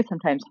resumes,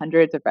 sometimes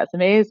hundreds of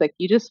resumes. Like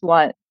you don't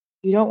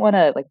want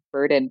to like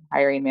burden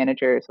hiring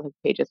managers with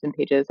pages and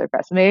pages of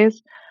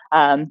resumes.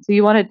 So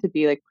you want it to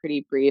be like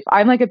pretty brief.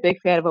 I'm like a big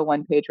fan of a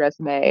 1-page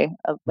resume.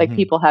 Like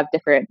people have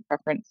different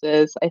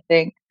preferences, I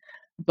think.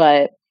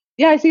 But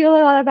yeah, I see a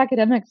lot of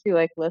academics who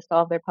like list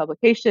all of their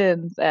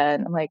publications,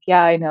 and I'm like,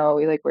 yeah, I know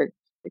we like work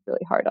like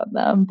really hard on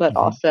them, but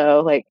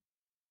also like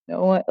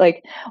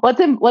like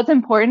what's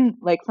important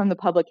like from the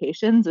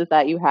publications is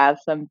that you have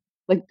some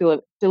like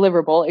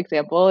deliverable.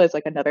 Example is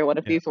like another one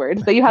of these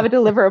words, that you have a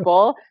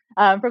deliverable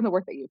from the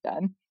work that you've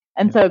done.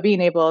 And so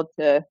being able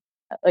to,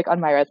 like on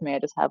my resume, I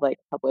just have like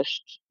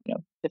published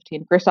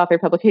 15 first author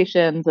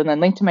publications, and then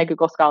link to my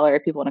Google Scholar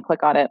if people want to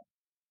click on it.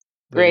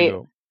 Great.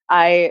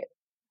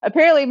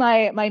 Apparently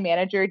my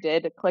manager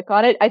did click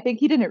on it. I think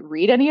he didn't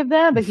read any of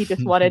them, but he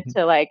just wanted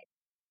to like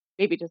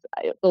maybe just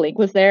the link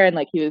was there and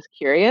like he was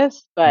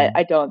curious, but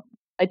I don't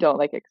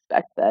like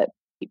expect that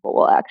people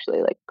will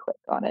actually like click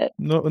on it.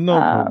 No,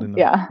 probably not.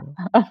 Yeah.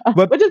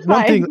 But which is one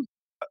fine. thing,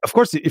 of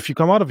course, if you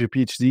come out of your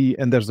PhD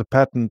and there's a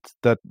patent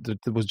that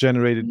was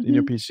generated in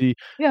your PhD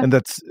and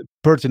that's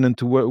pertinent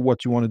to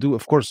what you want to do,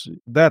 of course,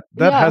 that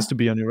has to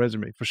be on your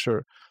resume for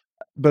sure.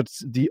 But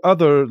the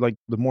other, like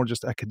the more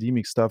just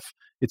academic stuff,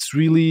 it's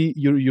really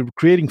you're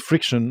creating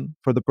friction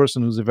for the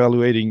person who's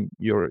evaluating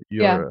your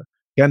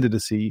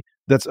candidacy.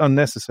 That's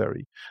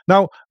unnecessary.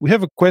 Now we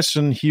have a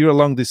question here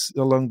along this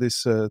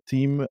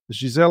theme.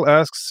 Giselle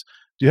asks,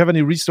 do you have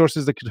any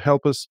resources that could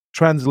help us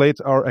translate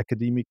our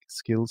academic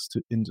skills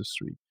to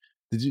industry?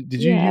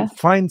 Did you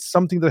find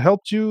something that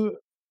helped you?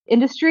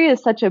 Industry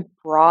is such a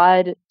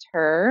broad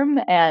term.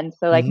 And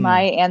so like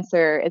my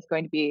answer is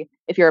going to be,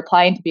 if you're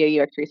applying to be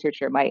a UX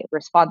researcher, my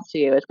response to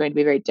you is going to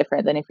be very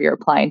different than if you're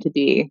applying to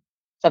be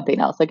something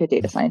else, like a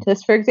data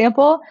scientist, for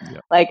example. Yeah.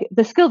 Like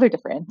the skills are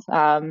different.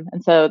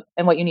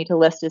 And what you need to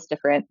list is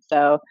different.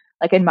 So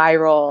like in my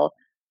role,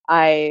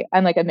 I'm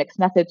like a mixed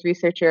methods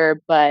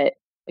researcher, but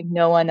like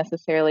no one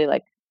necessarily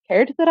like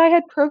cared that I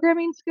had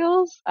programming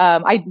skills.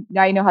 I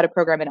know how to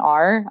program in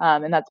R,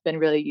 and that's been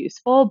really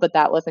useful, but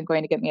that wasn't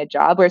going to get me a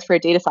job. Whereas for a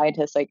data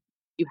scientist, like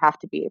you have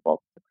to be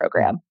able to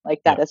program,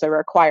 like Yeah. that is a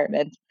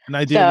requirement. And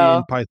ideally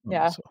in So Python.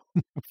 yeah, So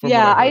from what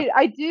I heard.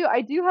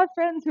 I do have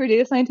friends who are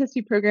data scientists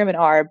who program in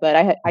R, but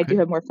I do Okay.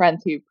 have more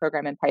friends who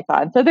program in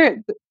Python. So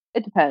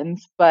it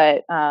depends,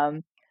 but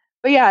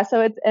yeah.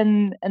 So it's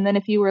and then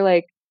if you were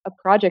like a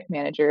project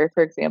manager,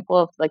 for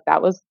example, if like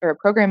that was or a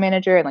program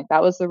manager and like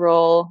that was the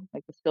role,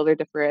 like the skills are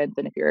different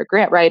than if you're a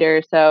grant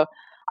writer. So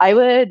I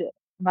would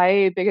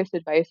my biggest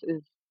advice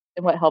is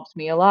and what helped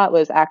me a lot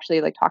was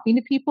actually like talking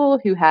to people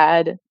who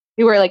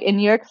were like in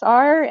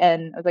UXR,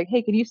 and I was like,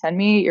 hey, can you send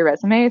me your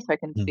resume so I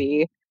can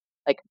see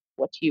like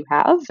what you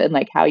have and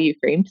like how you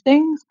framed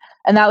things.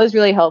 And that was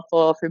really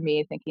helpful for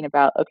me thinking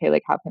about, okay,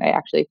 like how can I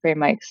actually frame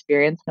my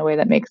experience in a way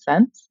that makes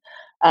sense.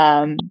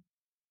 Um,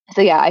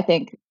 so yeah, I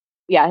think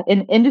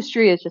in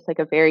industry is just like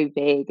a very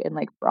vague and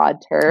like broad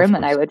Of term,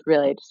 and I course. would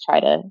really just try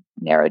to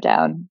narrow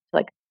down to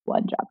like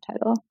one job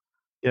title.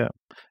 Yeah.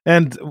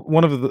 And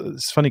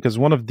it's funny because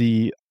one of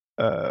the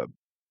uh,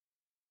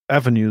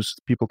 avenues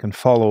people can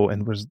follow,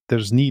 and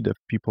there's need of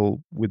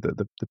people with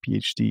the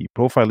PhD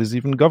profile, is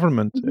even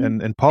government Mm-hmm.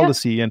 and Yeah.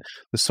 policy, and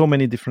there's so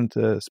many different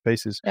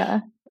spaces.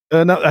 Yeah.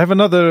 Now I have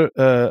another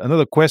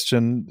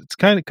question. It's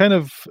kind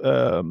of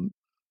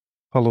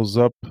follows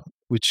up,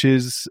 which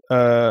is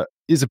a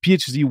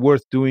PhD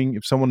worth doing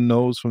if someone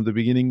knows from the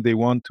beginning they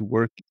want to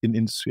work in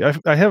industry?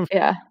 I have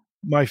Yeah.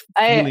 my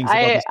feelings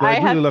about this, but I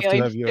I'd really have love to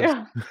feelings have yours.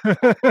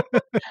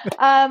 too.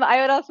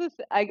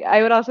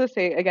 I would also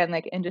say again,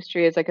 like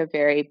industry is like a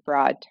very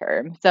broad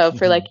term. So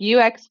for like Mhm.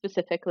 UX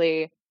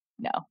specifically,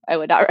 no, I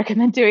would not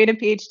recommend doing a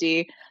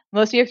PhD.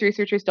 Most UX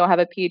researchers don't have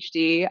a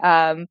PhD.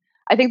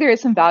 I think there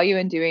is some value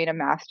in doing a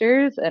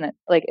master's, and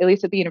like at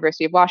least at the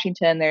University of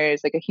Washington,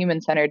 there's like a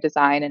human-centered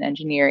design and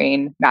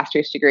engineering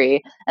master's degree.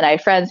 And I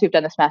have friends who've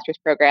done this master's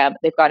program.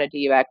 They've gone into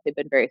UX. They've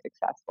been very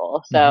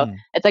successful. So Mhm.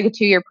 it's like a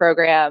 2-year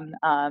program,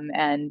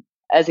 and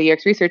as a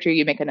UX researcher,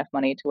 you make enough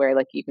money to where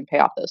like you can pay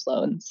off those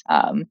loans,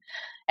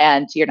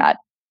 and you're not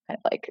kind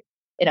of like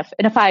in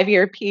a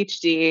 5-year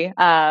PhD.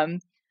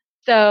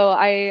 So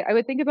I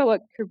would think about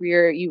what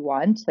career you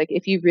want. Like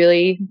if you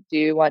really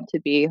do want to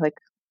be like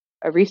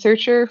a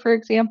researcher, for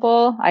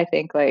example, I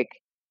think like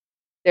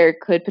there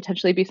could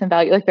potentially be some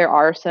value. Like there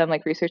are some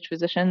like research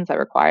positions that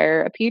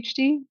require a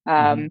PhD.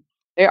 Mhm.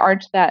 There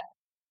aren't that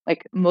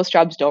like most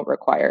jobs don't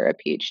require a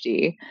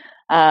PhD.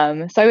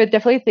 So I would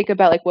definitely think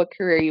about like what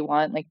career you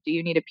want. Like, do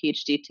you need a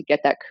PhD to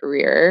get that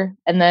career?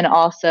 And then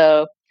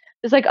also,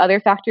 there's like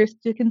other factors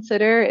to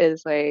consider.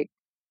 Is like,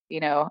 you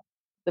know,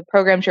 the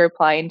programs you're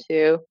applying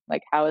to.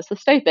 Like, how is the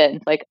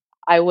stipend? Like,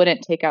 I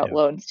wouldn't take out Yeah.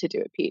 loans to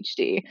do a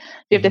PhD.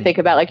 You have to Mhm. think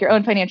about like your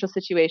own financial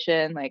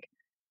situation. Like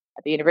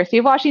at the University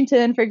of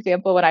Washington, for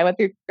example, when I went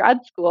through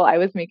grad school, I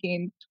was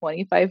making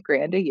 25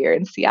 grand a year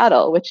in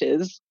Seattle, which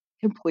is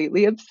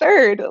completely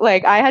absurd.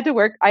 Like I had to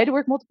work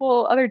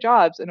multiple other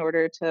jobs in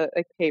order to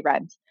like pay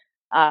rent.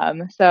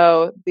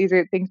 So these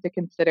are things to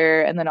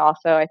consider. And then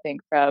also I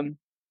think from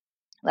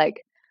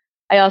like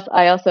I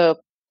also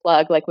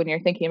plug like when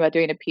you're thinking about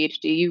doing a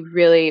PhD, you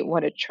really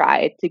want to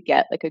try to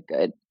get like a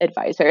good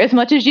advisor as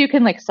much as you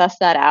can like suss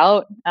that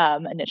out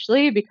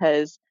initially,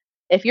 because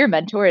if your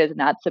mentor is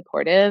not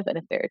supportive and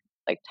if they're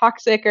like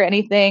toxic or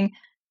anything,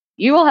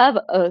 you will have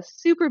a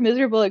super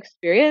miserable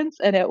experience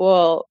and it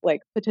will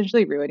like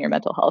potentially ruin your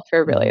mental health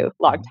for a really Mhm.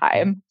 long Mhm. Mhm.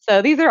 time.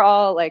 So these are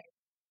all like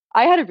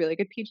I had a really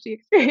good PhD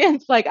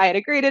experience. Like I had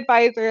a great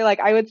advisor. Like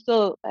I would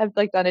still have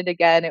like done it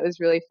again. It was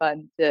really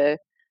fun to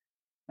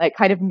like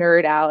kind of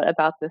nerd out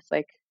about this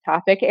like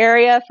topic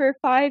area for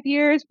 5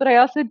 years, but I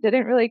also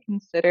didn't really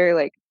consider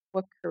like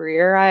what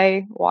career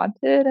I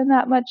wanted in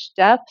that much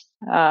depth.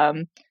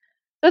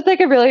 So it's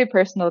like a really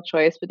personal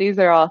choice, but these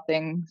are all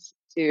things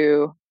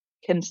to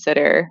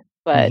consider.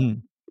 But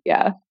Mhm.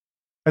 yeah.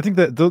 I think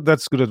that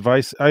that's good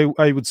advice. I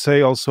would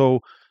say also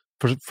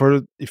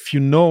for if you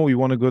know you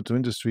want to go to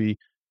industry,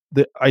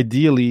 the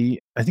ideally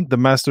I think the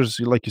masters,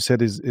 like you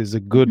said, is a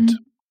good Hmm.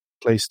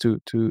 place to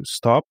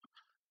stop.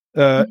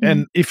 Hmm.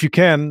 And if you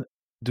can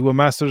do a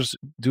master's,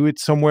 do it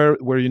somewhere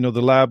where you know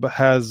the lab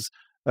has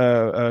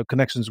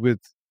connections with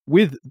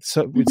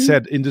Hmm.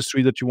 said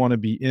industry that you want to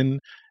be in,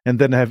 and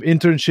then have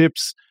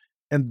internships,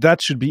 and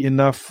that should be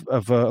enough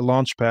of a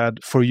launch pad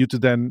for you to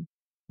then,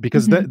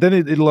 because Hmm. then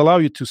it'll allow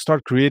you to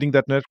start creating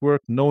that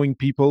network, knowing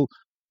people,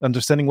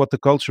 understanding what the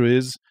culture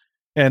is,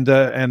 and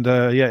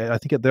yeah, I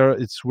think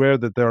it's rare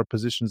that there are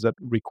positions that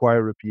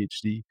require a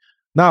PhD.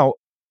 Now,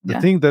 the Yeah.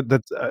 thing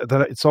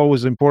that it's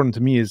always important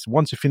to me is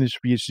once you finish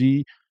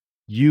PhD,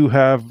 you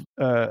have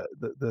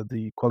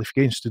the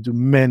qualifications to do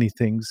many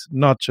things,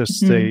 not just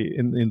Hmm. stay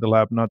in the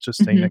lab, not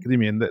just stay in Hmm.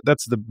 academia. And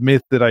that's the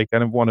myth that I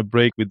kind of want to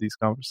break with these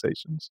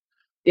conversations.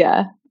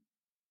 Yeah.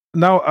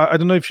 Now, I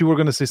don't know if you were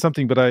going to say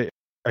something, but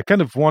I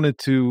kind of wanted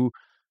to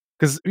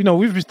because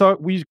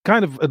we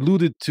kind of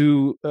alluded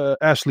to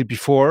Ashley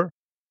before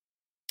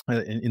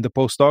in the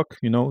postdoc,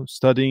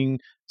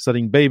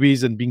 studying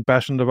babies and being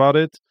passionate about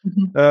it,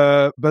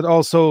 but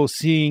also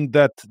seeing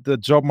that the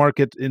job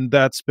market in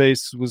that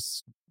space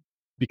was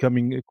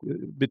becoming a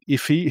bit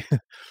iffy.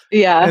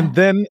 Yeah. And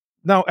then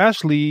now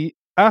Ashley,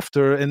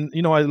 after, and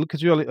I look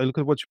at you, I look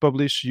at what you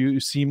publish, you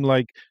seem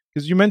like,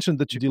 because you mentioned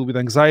that you deal with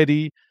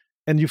anxiety,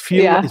 and it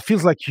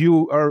feels like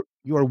you are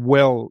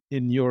well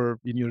in your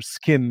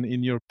skin,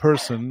 in your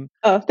person.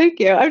 Oh, thank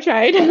you. I'm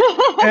trying.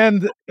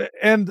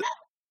 and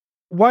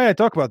why I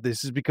talk about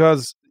this is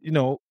because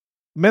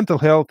mental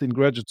health in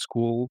graduate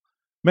school,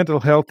 mental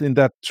health in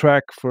that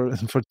track for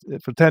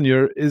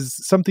tenure is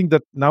something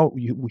that now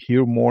we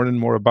hear more and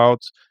more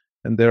about,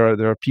 and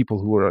there are people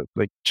who are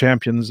like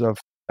champions of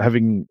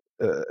having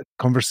a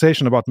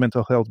conversation about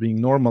mental health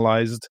being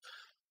normalized.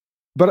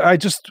 But I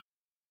just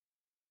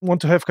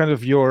want to have kind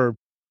of your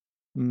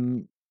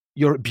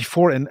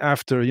before and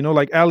after,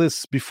 like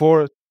Alice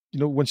before,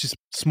 when she's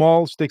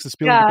small, she takes this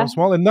pill and becomes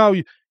small, and now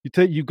you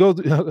go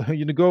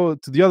go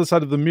to the other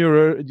side of the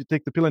mirror, you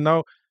take the pill, and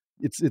now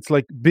it's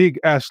like big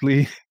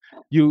Ashley.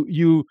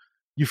 you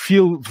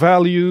feel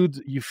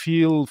valued, you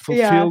feel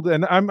fulfilled,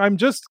 and I'm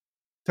just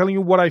telling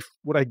you what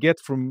I get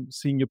from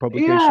seeing your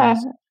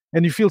publications.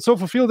 And you feel so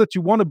fulfilled that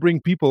you want to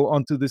bring people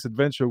onto this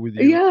adventure with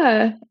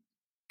you.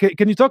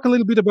 Can you talk a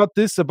little bit about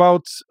this,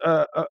 about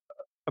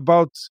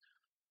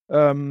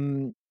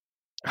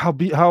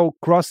how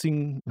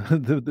crossing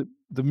the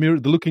mirror,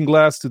 the looking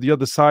glass to the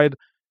other side,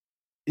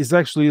 is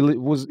actually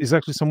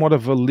somewhat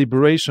of a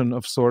liberation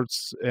of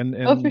sorts, and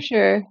oh, for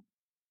sure,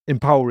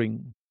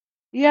 empowering.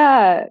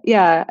 Yeah.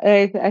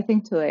 I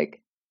think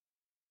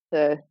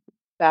to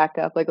back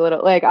up like a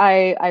little, like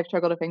I've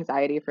struggled with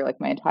anxiety for like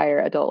my entire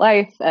adult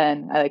life,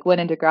 and I like went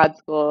into grad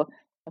school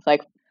with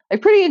like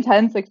pretty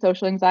intense like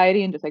social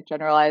anxiety and just like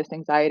generalized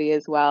anxiety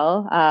as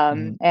well.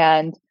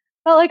 And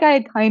felt like I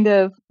had kind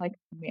of like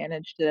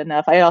managed it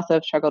enough. I also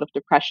have struggled with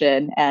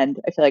depression, and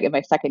I feel like in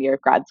my second year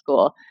of grad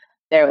school,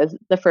 there was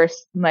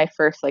my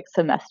first like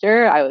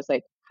semester, I was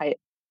like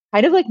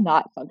kind of like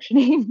not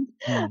functioning.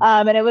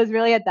 And it was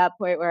really at that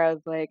point where I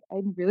was like,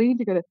 I really need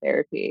to go to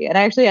therapy. And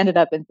I actually ended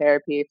up in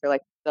therapy for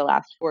like the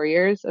last 4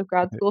 years of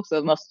grad school.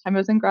 So most of the time I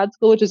was in grad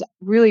school, which is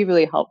really,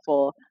 really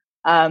helpful.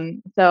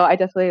 So I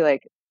definitely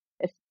like,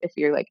 if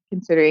you're like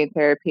considering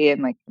therapy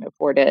and like can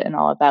afford it and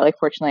all of that, like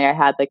fortunately I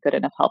had like good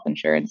enough health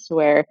insurance to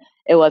where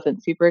it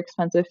wasn't super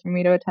expensive for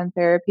me to attend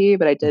therapy,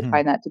 but I did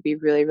find that to be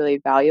really, really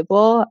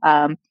valuable.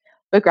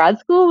 But grad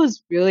school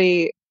was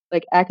really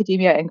like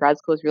academia and grad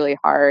school was really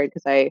hard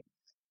because I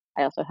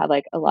also had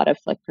like a lot of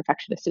like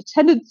perfectionistic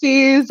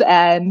tendencies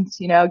and,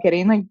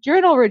 getting like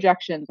journal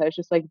rejections. I was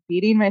just like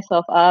beating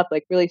myself up,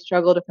 like really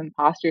struggled with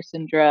imposter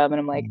syndrome. And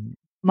I'm like,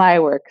 my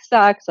work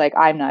sucks. Like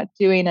I'm not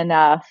doing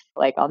enough.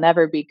 Like I'll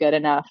never be good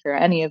enough for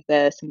any of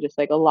this. And just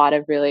like a lot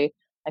of really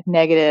like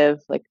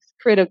negative, like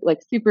critical,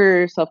 like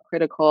super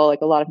self-critical,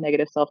 like a lot of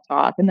negative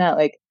self-talk. And that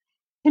like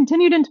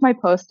continued into my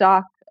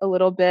postdoc a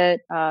little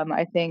bit.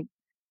 I think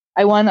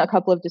I won a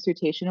couple of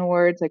dissertation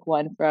awards, like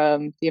one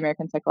from the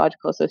American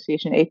Psychological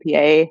Association,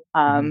 APA.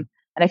 And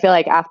I feel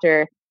like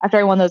after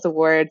I won those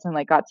awards and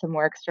like got some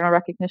more external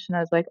recognition, I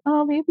was like,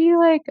 oh, maybe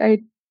like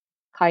I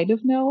kind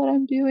of know what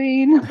I'm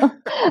doing.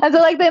 And so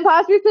like the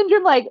imposter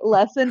syndrome like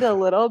lessened a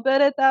little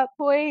bit at that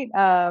point.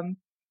 But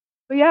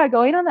yeah,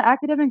 going on the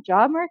academic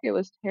job market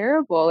was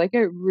terrible. Like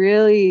it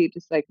really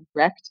just like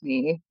wrecked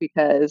me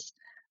because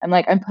I'm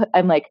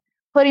like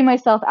putting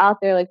myself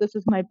out there, like this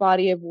is my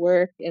body of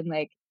work, and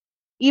like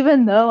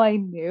even though I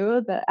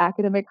knew that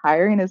academic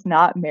hiring is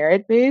not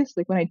merit based,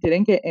 like when I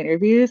didn't get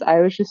interviews, I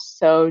was just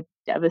so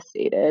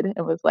devastated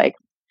and was like,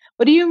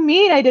 what do you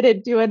mean I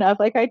didn't do enough?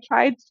 Like I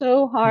tried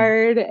so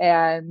hard,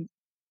 and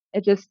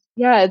it's just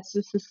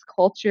this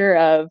culture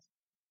of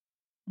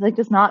like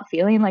just not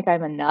feeling like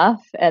I'm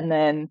enough. And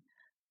then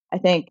I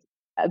think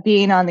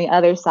being on the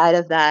other side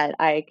of that,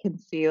 I can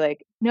see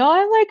like, no,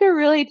 I'm like a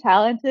really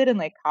talented and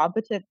like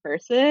competent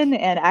person,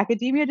 and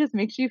academia just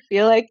makes you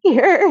feel like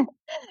you're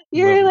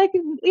like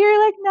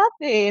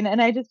nothing.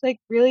 And I just like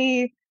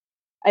really,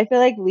 I feel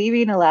like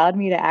leaving allowed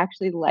me to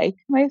actually like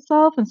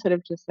myself instead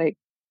of just like,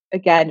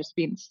 again,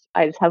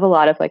 I just have a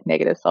lot of like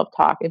negative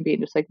self-talk and being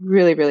just like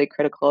really, really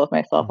critical of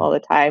myself all the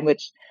time,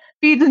 which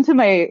feeds into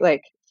my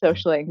like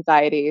social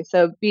anxiety.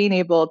 So being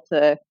able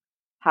to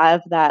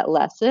have that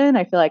lesson,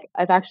 I feel like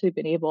I've actually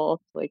been able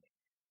to like,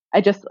 I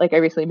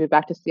recently moved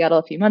back to Seattle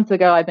a few months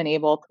ago. I've been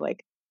able to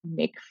like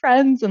make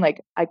friends, and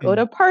like I go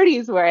to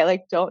parties where I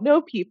like don't know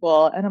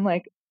people, and I'm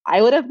like,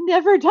 I would have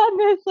never done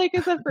this like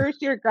as a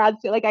first year grad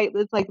student.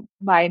 It's like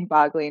mind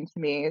boggling to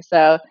me.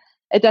 So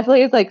it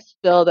definitely is like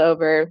spilled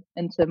over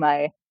into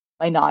my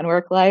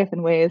non-work life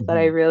in ways that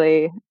I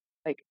really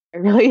I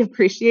really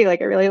appreciate.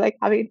 Like I really like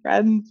having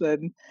friends,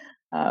 and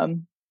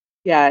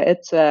yeah,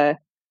 it's I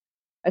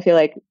feel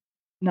like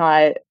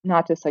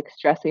not just like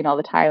stressing all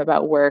the time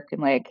about work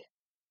and like,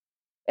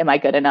 am I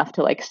good enough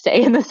to like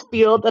stay in this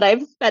field that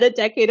I've spent a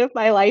decade of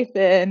my life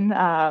in?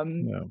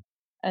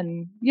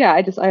 And yeah,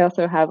 I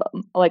also have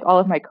like all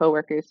of my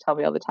coworkers tell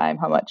me all the time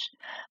how much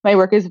my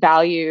work is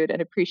valued and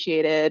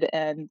appreciated.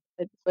 And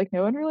it's like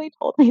no one really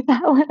told me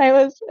that when I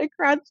was a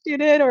grad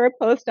student or a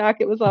postdoc.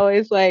 It was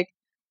always like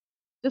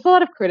just a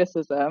lot of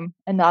criticism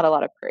and not a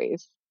lot of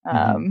praise.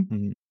 Hmm.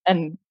 Hmm.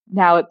 And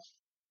now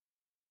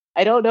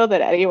I don't know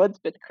that anyone's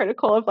been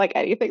critical of like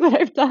anything that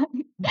I've done,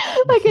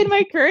 like in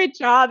my current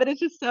job. And it's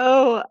just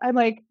so I'm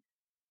like,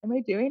 am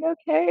I doing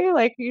okay?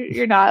 Like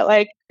you're not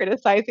like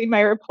criticizing my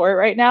report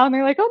right now. And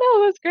they're like, oh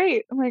no, it was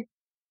great. I'm like,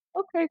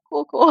 okay,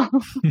 cool, cool.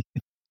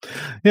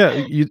 Yeah,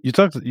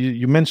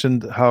 you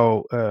mentioned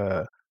how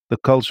the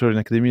culture in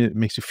academia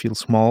makes you feel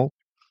small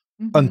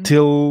Hmm.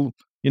 until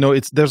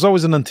it's there's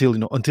always an until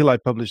until I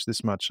publish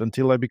this much,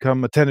 until I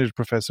become a tenured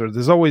professor.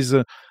 There's always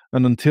an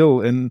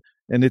until, and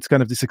it's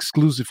kind of this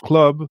exclusive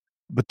club.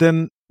 But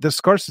then there's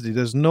scarcity.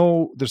 There's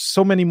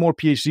so many more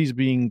PhDs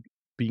being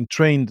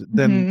trained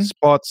than Hmm.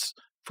 spots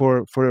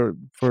for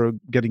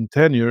getting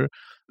tenure,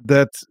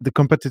 that the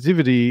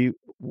competitivity,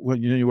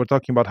 when you were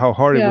talking about how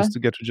hard it Yeah. was to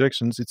get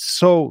rejections, it's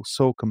so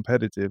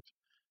competitive.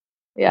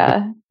 but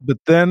Yeah. but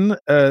then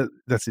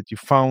that's it, you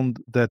found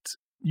that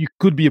you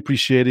could be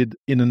appreciated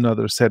in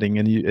another setting,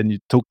 and you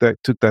took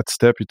that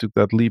step, you took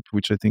that leap,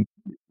 which I think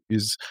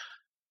is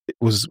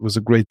was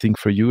a great thing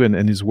for you,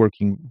 and is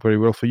working very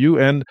well for you.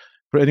 And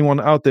for anyone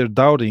out there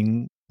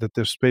doubting that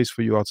there's space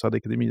for you outside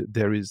academia,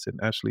 there is, and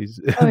Ashley's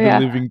Oh the yeah.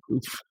 living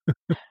proof.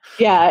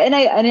 Yeah. And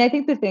I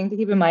think the thing to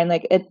keep in mind,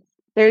 like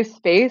there's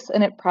space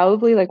and it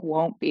probably like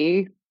won't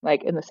be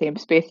like in the same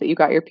space that you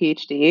got your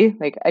PhD.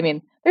 Like, I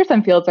mean, there's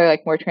some fields that are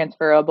like more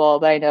transferable,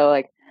 but I know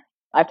like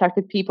I've talked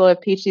to people who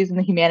have PhDs in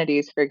the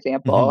humanities, for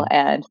example, Hmm.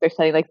 and they're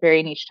studying like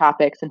very niche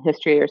topics in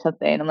history or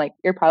something. I'm like,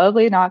 you're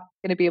probably not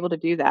going to be able to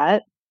do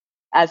that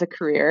as a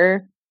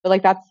career, but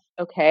like that's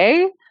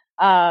okay.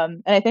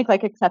 And I think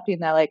like accepting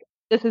that like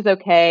this is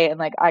okay, and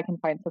like I can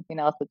find something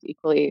else that's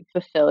equally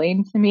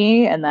fulfilling to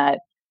me, and that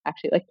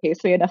actually like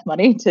pays me enough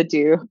money to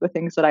do the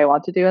things that I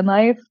want to do in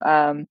life.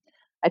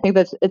 I think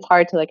that's it's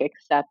hard to like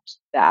accept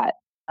that.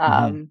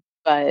 Hmm.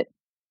 But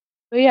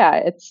yeah,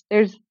 it's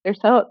there's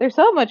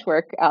so much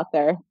work out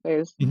there.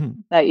 There's Hmm.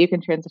 that you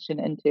can transition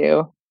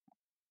into.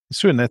 It's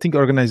true, and I think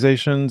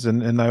organizations, and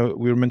now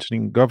we were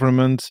mentioning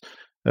governments,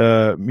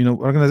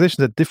 organizations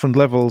at different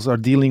levels are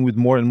dealing with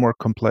more and more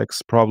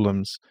complex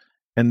problems,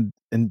 and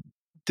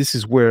this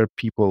is where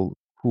people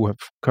who have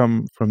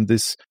come from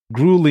this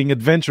grueling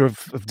adventure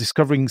of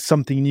discovering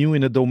something new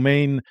in a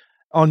domain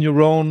on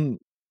your own,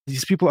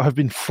 these people have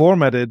been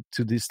formatted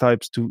to these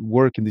types to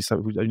work in this type.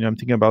 I'm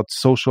thinking about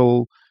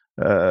social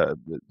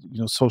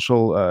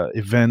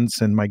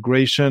events and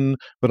migration,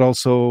 but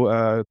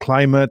also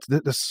climate.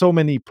 There's so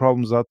many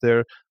problems out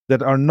there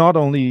that are not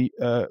only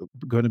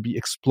going to be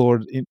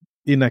explored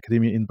in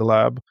academia, in the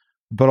lab,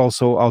 but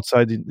also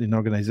outside in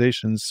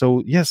organizations.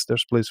 So yes,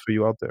 there's place for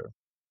you out there.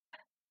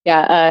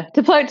 Yeah,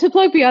 to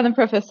plug beyond the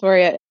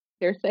professoriate,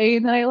 they're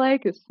saying that I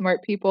like is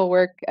smart people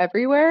work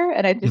everywhere,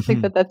 and I just think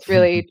Mhm. that that's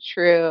really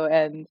true.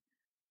 And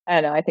I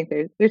don't know, I think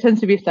there tends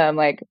to be some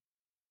like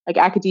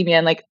academia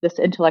and like this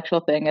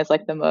intellectual thing is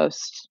like the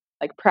most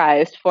like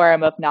prized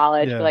form of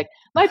knowledge. But Yeah. like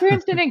my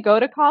parents didn't go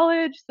to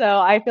college, so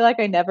I feel like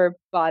I never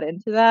bought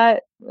into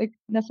that like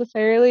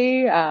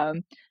necessarily.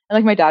 And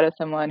like my dad was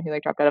someone who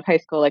like dropped out of high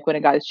school like when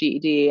it got his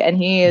GED, and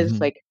he is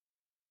Mhm. like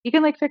he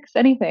can like fix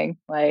anything,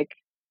 like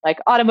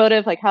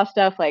automotive, like house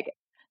stuff, like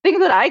things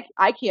that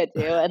I can't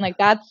do, and like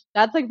that's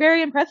like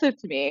very impressive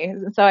to me.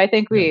 So I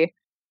think Yeah.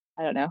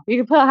 I don't know, we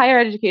can put higher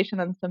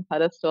education on some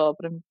pedestal,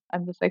 but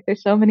I'm just like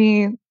there's so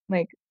many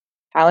like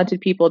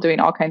talented people doing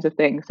all kinds of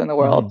things in the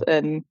world, Mhm.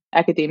 and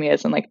academia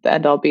isn't like the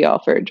end all be all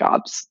for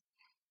jobs.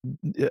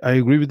 I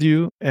agree with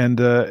you, and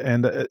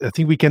I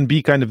think we can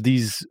be kind of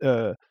these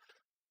uh,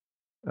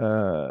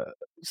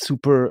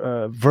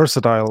 super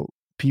versatile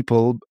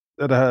people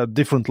at a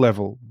different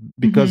level,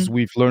 because Hmm.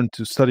 we've learned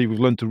to study, we've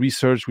learned to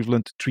research, we've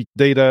learned to treat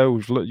data,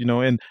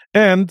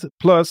 and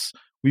plus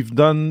we've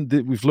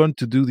learned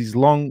to do these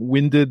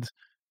long-winded,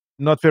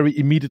 not very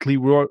immediately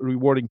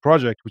rewarding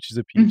project, which is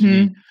a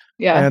PhD, Hmm.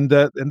 Yeah. and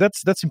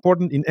that's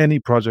important in any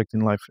project in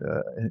life,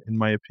 in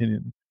my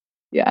opinion.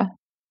 Yeah.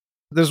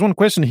 There's one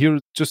question here,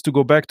 just to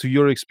go back to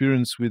your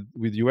experience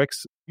with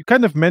UX. You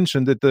kind of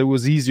mentioned that it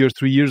was easier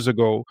 3 years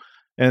ago,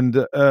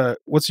 and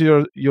what's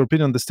your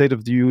opinion on the state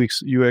of the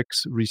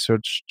UX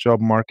research job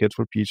market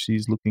for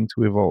PhDs looking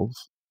to evolve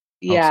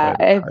Yeah,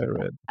 outside of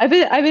higher ed?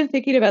 I've been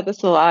thinking about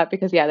this a lot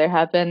because yeah, there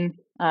have been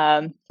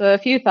so a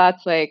few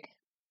thoughts like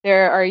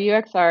there are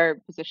UXR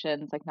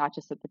positions like not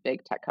just at the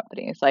big tech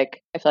companies.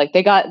 Like I feel like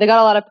they got a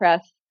lot of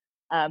press,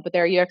 but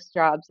there are UX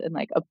jobs in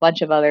like a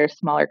bunch of other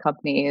smaller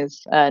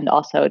companies and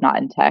also not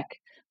in tech.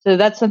 So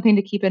that's something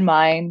to keep in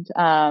mind.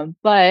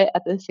 But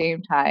at the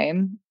same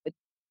time,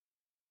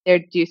 there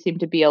do seem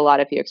to be a lot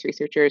of UX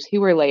researchers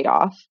who were laid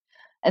off.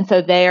 And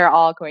so they are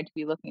all going to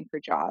be looking for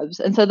jobs.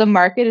 And so the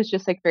market is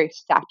just like very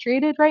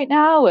saturated right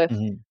now with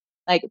Hmm.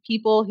 like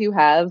people who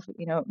have,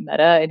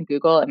 Meta and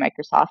Google and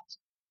Microsoft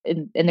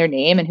in their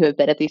name and who have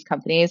been at these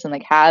companies and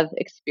like have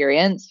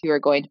experience who are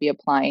going to be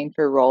applying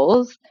for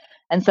roles.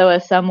 And so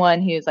as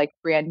someone who's like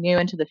brand new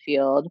into the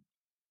field,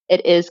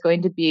 it is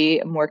going to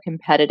be more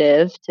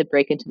competitive to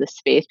break into the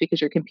space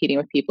because you're competing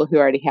with people who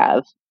already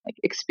have like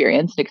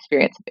experience at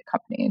big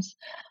companies.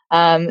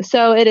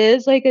 So it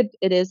is like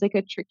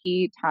a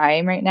tricky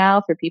time right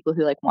now for people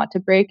who like want to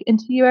break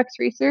into UX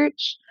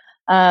research.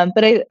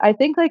 But I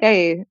think like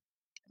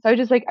so I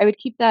just like I would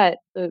keep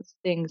those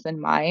things in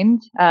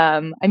mind.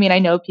 I mean, I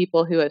know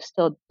people who have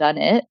still done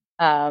it,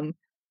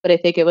 but I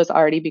think it was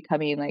already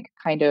becoming like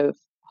kind of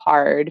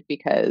hard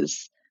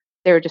because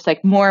there were just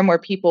like more and more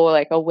people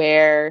like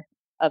aware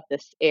of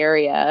this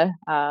area,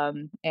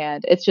 and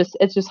it's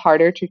just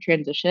harder to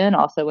transition.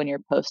 Also, when you're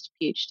post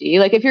PhD,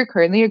 like if you're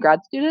currently a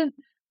grad student,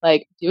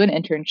 like do an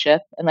internship,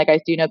 and like I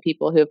do know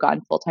people who have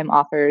gotten full time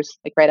offers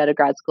like right out of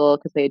grad school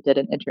because they did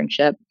an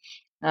internship.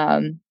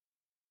 Um,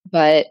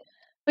 but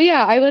but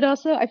yeah, I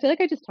feel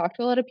like I just talked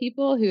to a lot of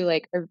people who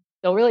like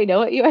don't really know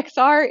what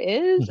UXR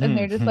is, and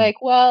they're just Mhm. like,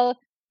 well,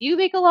 you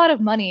make a lot of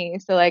money,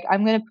 so like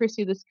I'm gonna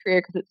pursue this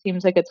career because it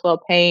seems like it's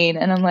well paying,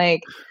 and I'm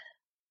like,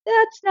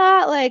 that's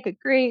not like a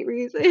great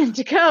reason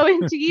to go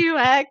into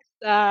UX.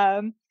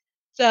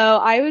 So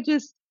I would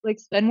just like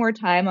spend more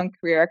time on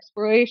career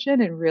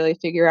exploration and really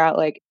figure out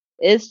like,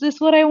 is this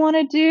what I want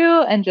to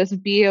do? And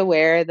just be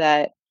aware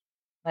that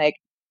like,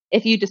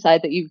 if you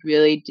decide that you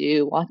really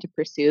do want to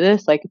pursue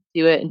this, like,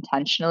 do it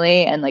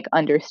intentionally and like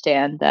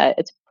understand that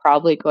it's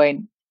probably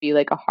going to be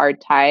like a hard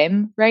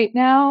time right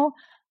now.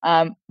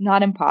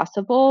 Not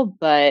impossible,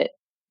 but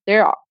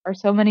there are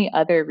so many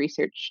other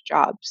research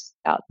jobs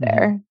out Mhm.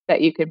 there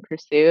that you can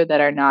pursue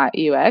that are not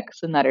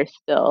UX and that are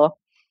still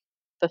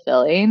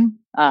fulfilling.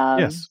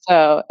 Yes.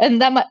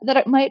 And that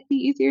it might be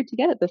easier to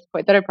get at this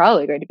point, that are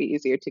probably going to be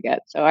easier to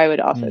get. So I would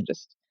also Mm.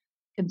 just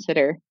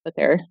consider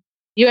that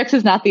UX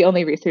is not the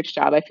only research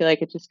job. I feel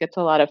like it just gets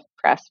a lot of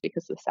press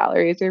because the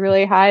salaries are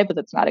really high, but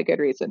that's not a good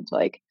reason to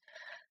like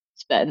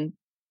spend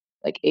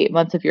like 8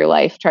 months of your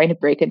life trying to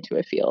break into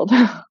a field.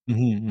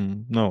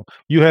 No,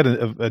 you had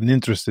an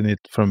interest in it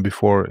from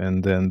before,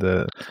 and then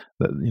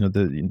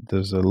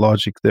there's a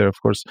logic there,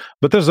 of course.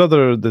 But there's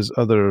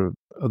other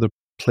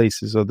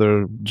places,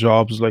 other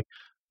jobs like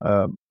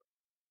um,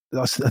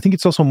 I think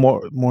it's also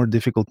more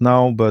difficult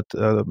now. But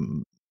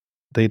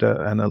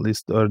data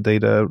analyst or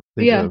data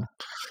Yeah.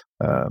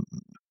 um,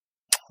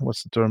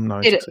 what's the term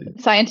now? Data Yeah,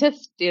 data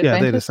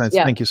scientists. science.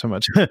 Yeah. Thank you so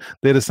much.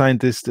 Data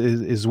scientist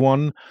is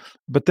one,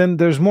 but then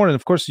there's more. And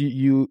of course,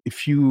 you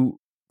if you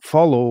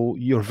follow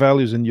your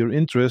values and your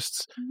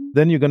interests, Mhm.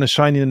 then you're gonna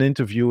shine in an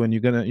interview, and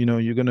you're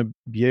gonna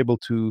be able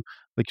to,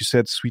 like you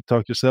said, sweet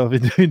talk yourself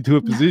into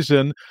a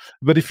position.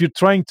 But if you're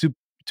trying to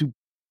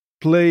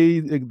play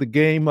the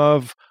game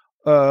of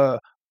uh,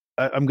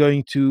 I'm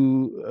going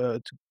to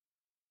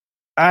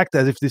act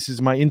as if this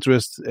is my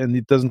interest and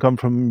it doesn't come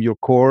from your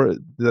core,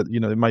 that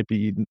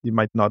it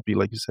might not be,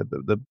 like you said,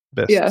 the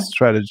best Yeah.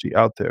 strategy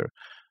out there.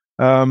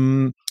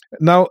 um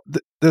Now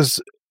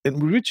there's,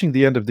 and we're reaching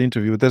the end of the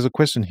interview. There's a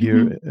question here,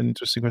 Hmm. an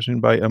interesting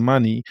question by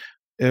Amani,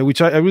 which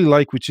I really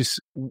like, which is,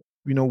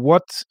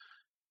 what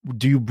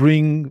do you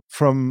bring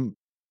from,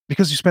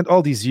 because you spent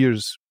all these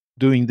years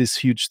doing this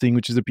huge thing,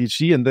 which is a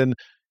PhD, and then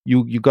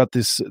you got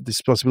this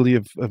possibility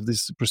of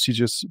this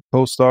prestigious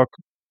postdoc,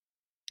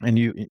 and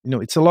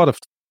it's a lot of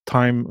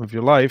time of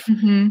your life.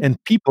 Hmm. And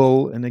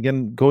people, and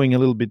again, going a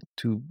little bit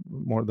to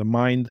more the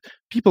mind,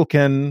 people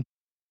can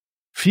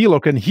feel or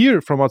can hear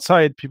from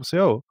outside. People say,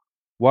 oh,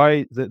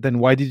 then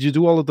why did you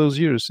do all of those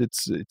years?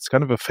 It's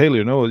kind of a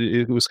failure. No,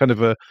 it was kind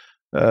of a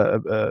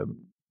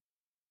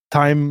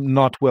time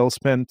not well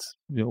spent.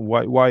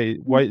 Why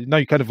now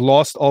you kind of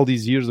lost all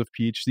these years of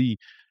PhD.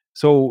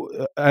 So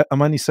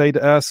Amani Said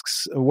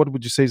asks, what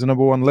would you say is the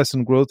number one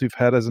lesson growth you've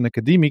had as an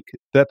academic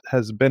that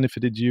has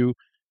benefited you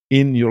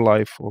in your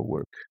life or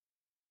work?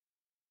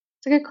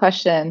 It's a good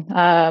question.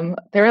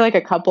 There were like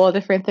a couple of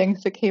different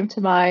things that came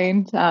to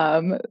mind. I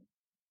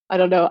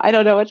don't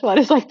know which one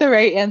is like the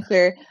right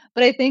answer,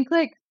 but I think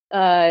like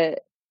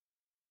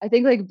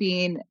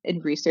being in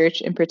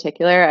research in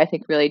particular, I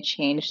think really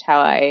changed how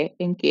I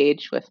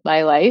engage with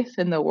my life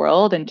in the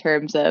world in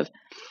terms of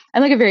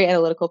I'm like a very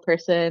analytical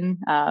person,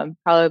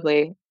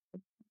 probably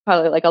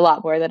like a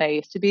lot more than I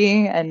used to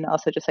be, and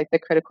also just like the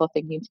critical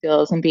thinking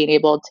skills and being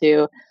able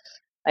to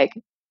like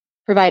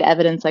provide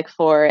evidence like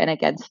for and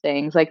against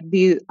things. Like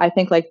these I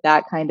think like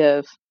that kind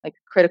of like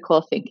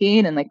critical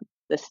thinking and like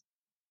this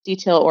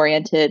detail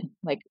oriented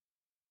like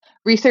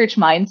research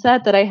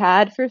mindset that I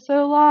had for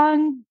so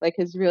long, like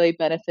has really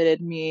benefited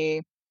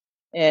me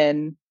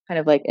in kind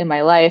of like in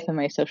my life and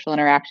my social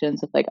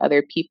interactions with like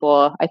other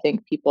people. I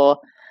think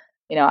people,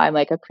 I'm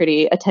like a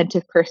pretty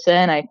attentive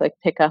person. I like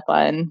pick up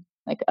on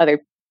like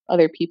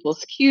other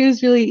people's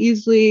cues really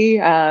easily.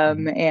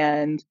 Mhm.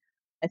 And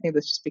I think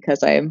that's just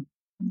because I'm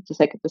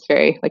just like this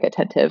very like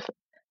attentive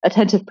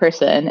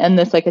person, and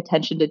this like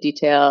attention to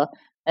detail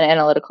and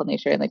analytical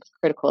nature and like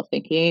critical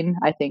thinking,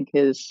 I think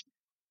is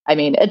I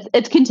mean,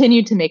 it's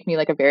continued to make me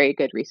like a very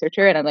good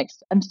researcher, and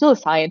I'm still a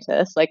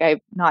scientist. Like I'm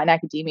not in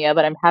academia,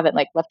 but I haven't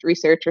like left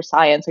research or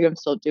science. Like I'm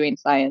still doing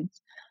science.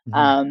 Mhm.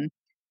 Um,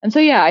 and so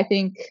yeah, I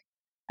think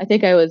I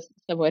think I was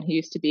someone who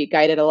used to be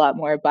guided a lot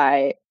more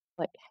by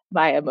like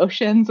my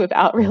emotions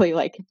without Mm. really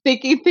like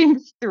thinking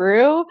things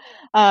through.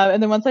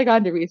 And then once I got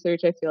into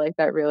research, I feel like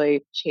that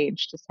really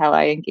changed just how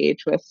I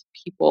engage with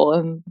people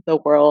and the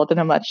world in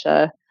a much,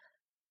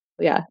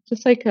 yeah,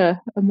 just like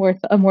a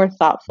more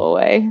thoughtful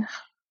way.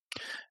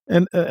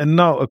 And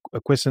now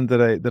a question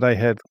that I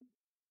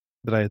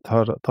had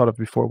thought of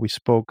before we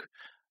spoke,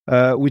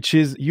 which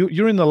is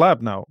you're in the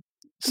lab now.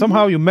 Hmm.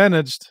 Somehow you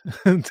managed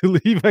to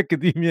leave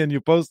academia and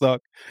your postdoc,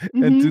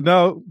 and to Hmm.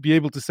 now be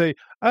able to say,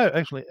 "Oh,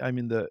 actually, I'm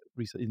in the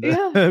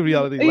Yeah,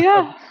 reality lab."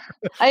 yeah.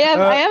 I am.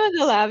 I Uh, am in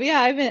the lab.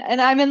 Yeah,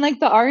 I'm in like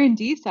the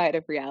R&D side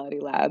of Reality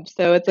Lab.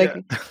 So it's yeah.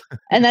 like,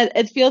 and that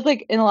it feels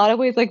like in a lot of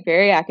ways like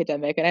very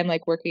academic. And I'm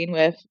like working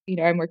with,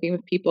 I'm working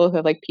with people who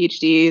have like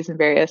PhDs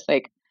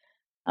and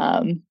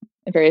um,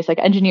 various like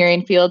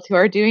engineering fields who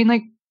are doing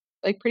like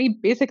pretty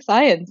basic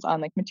science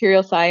on like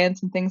material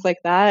science and things like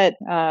that.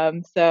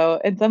 So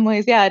in some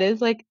ways, yeah, it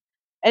is like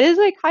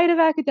kind of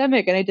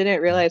academic, and I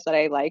didn't realize that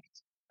I liked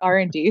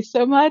R&D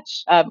so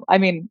much. I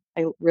mean,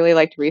 I really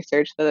liked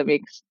research, so that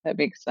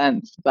makes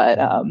sense.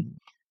 Mhm.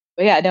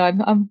 But yeah,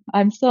 no,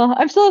 I'm still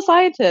a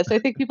scientist. I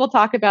think people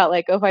talk about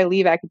like, oh, if I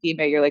leave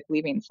academia, you're like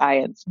leaving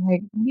science. I'm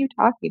like, what are you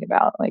talking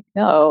about? Like,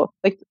 no,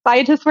 like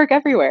scientists work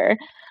everywhere.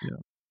 Yeah.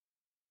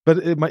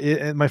 But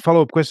my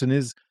follow up question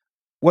is,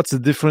 what's the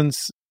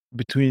difference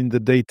between the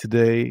day to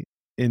day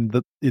in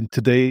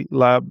today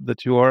lab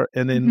that you are,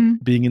 and in Hmm.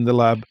 being in the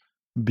lab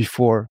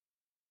before?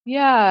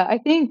 Yeah, I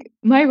think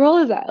my role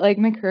is like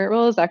my current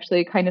role is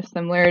actually kind of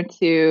similar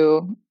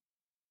to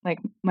like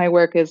my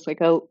work is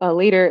like a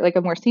later like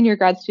a more senior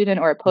grad student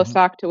or a Hmm.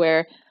 postdoc to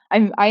where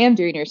I am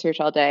doing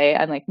research all day.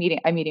 I'm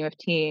meeting with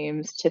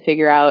teams to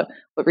figure out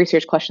what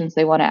research questions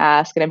they want to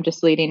ask, and I'm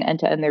just leading end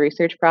to end the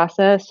research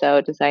process, so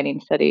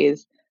designing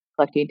studies,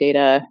 collecting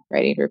data,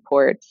 writing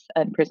reports,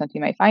 and presenting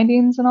my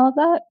findings and all of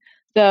that.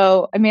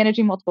 So I'm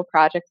managing multiple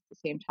projects at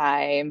the same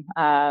time,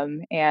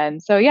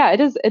 and so yeah,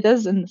 it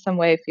does in some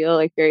way feel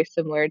like very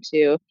similar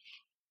to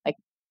like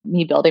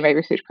me building my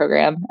research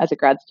program as a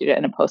grad student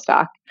and a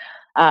postdoc.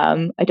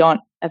 I don't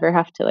ever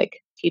have to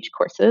like teach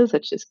courses,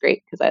 which is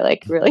great because I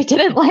like really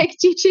didn't like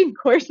teaching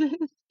courses.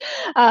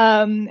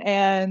 Um,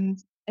 and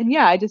and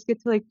yeah, I just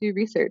get to like do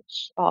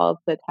research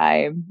all the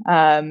time.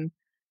 And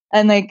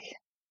like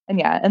and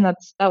yeah, and that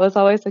was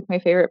always like my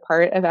favorite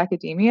part of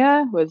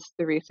academia was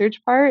the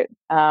research part.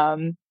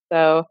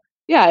 So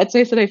yeah, it's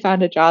nice that I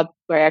found a job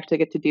where I actually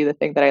get to do the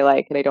thing that I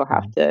like and I don't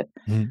have Mhm. to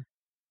Mhm.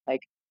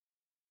 like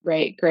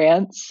write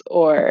grants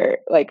or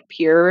like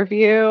peer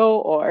review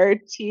or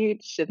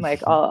teach and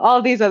like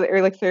all these other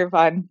or like serve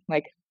on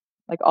like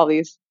all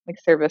these like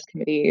service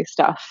committee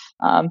stuff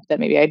that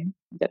maybe I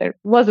didn't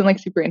wasn't like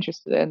super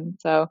interested in.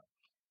 So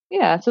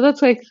yeah, so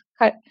that's like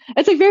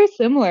it's like very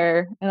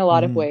similar in a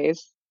lot of Mhm.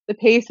 ways. The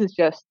pace is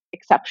just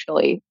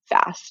exceptionally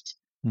fast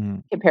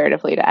Mhm.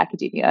 comparatively to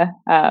academia.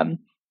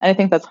 And I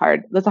think that's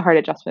hard. That's a hard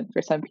adjustment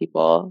for some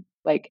people.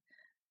 Like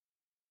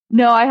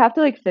no, I have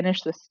to like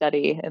finish the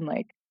study and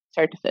like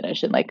start to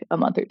finish in like a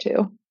month or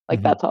two. Like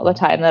Mhm. that's all the Mhm.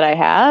 time that I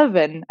have,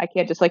 and I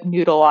can't just like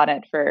noodle on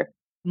it for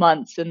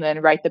months and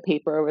then write the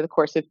paper over the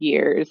course of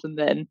years and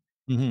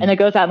Mhm. it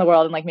goes out in the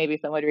world and like maybe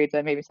someone reads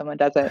it, maybe someone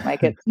doesn't.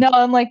 Like it's no,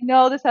 I'm like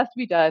no, this has to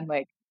be done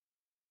like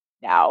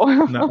now,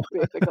 No.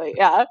 basically.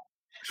 Yeah.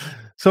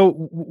 So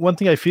one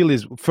thing I feel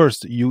is,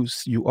 first, you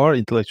are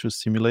intellectually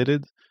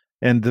stimulated,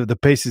 and the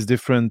pace is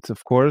different,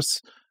 of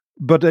course,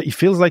 but it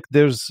feels like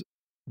there's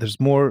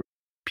more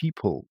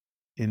people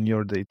in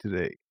your day to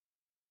day.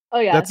 Oh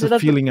yeah, That's no, the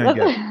feeling I that's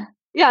get.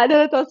 yeah, no,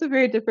 that's also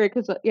very different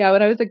because yeah,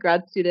 when I was a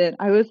grad student,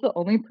 I was the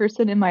only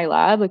person in my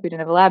lab. Like we didn't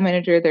have a lab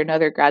manager. There are no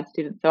other grad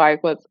students, so I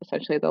was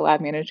essentially the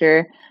lab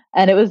manager,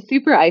 and it was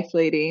super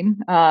isolating.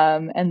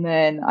 And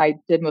then I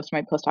did most of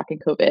my postdoc in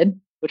COVID,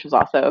 which was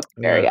also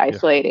very Yeah.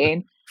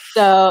 isolating.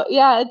 So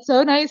yeah, it's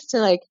so nice to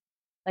like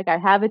I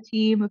have a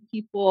team of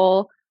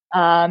people,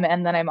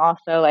 and then I'm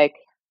also like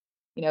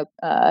you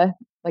know,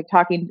 like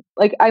talking,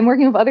 like I'm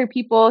working with other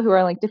people who are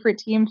on like different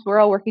teams. We're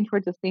all working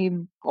towards the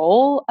same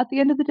goal at the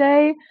end of the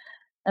day.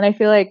 And I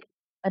feel like,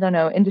 I don't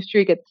know,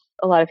 industry gets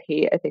a lot of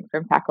hate, I think,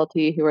 from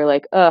faculty who are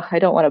like, ugh, I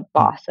don't want a Mm,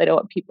 boss. I don't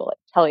want people like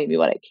telling me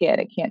what I can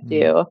and can't mm,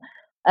 do.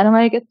 And I'm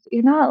like,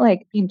 you're not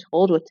like being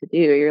told what to do.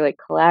 You're like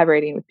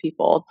collaborating with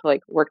people to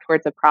like work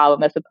towards a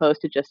problem as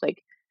opposed to just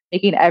like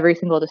making every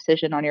single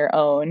decision on your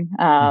own.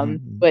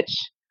 mhm,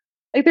 Which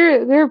like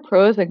there are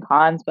pros and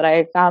cons, but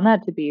I found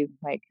that to be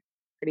like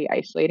pretty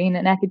isolating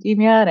in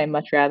academia, and I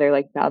much rather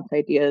like bounce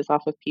ideas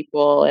off of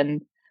people.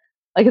 And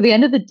like at the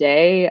end of the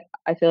day,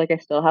 I feel like I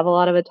still have a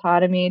lot of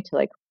autonomy to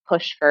like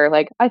push for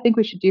like I think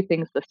we should do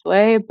things this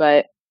way,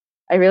 but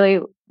I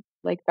really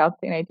like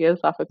bouncing ideas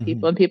off of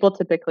people, mhm. and people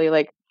typically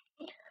like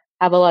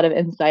have a lot of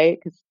insight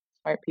because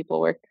smart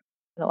people work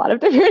in a lot of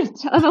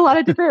different on a lot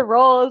of different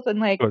roles,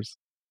 and Of course.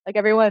 like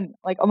everyone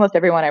like almost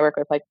everyone I work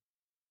with like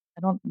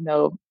I don't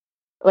know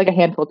like a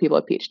handful of people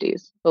with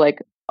PhDs, but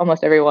like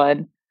almost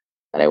everyone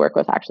that I work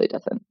with actually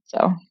doesn't.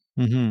 So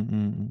Mhm,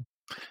 mhm.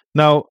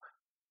 Now,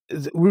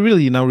 we're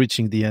really now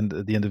reaching the end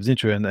of the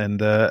intro,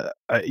 and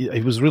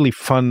it was really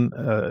fun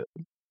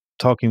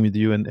talking with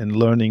you and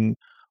learning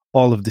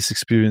all of this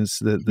experience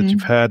that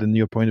you've Mhm. had and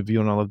your point of view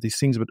on all of these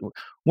things. But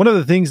one of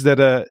the things that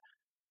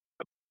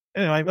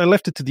I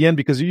left it to the end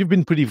because you've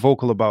been pretty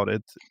vocal about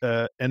it,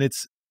 and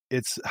it's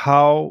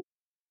how,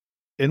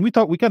 and we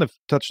kind of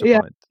touched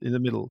Yeah. upon it in the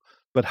middle,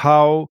 but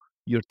how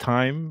your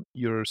time,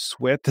 your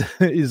sweat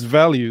is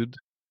valued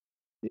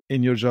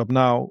in your job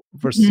now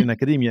versus in Mhm.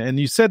 academia. And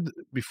you said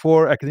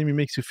before, academia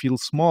makes you feel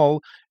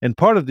small, and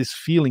part of this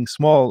feeling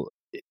small,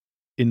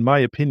 in my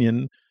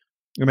opinion,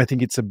 and I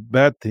think it's a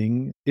bad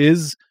thing,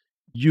 is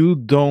you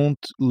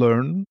don't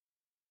learn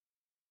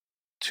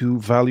to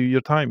value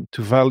your time,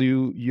 to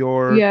value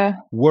your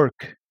Yeah.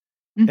 work.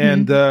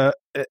 And Mhm.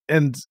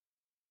 and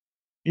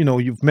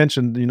you've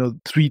mentioned,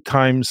 3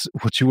 times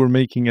what you were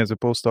making as a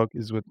postdoc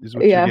is what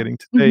you're Yeah. getting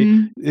today.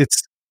 Mhm.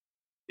 It's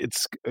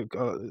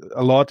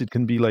a lot. It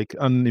can be, like,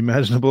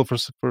 unimaginable for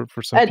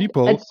some It's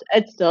people, it's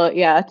it's still,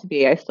 yeah, to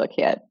be, I still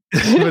can't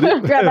but it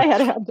wrap my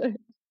head around it.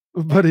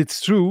 but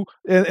it's true.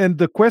 And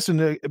the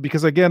question,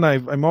 because again,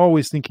 I'm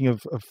always thinking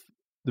of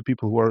the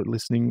people who are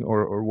listening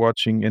or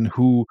watching, and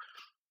who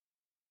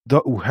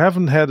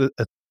haven't had a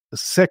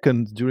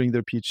second during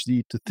their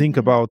PhD to think Mhm.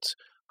 about,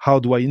 how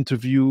do I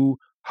interview?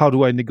 How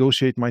do I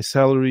negotiate my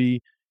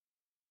salary?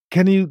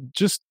 Can you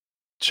just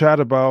talk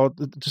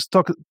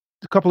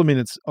a couple of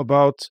minutes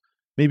about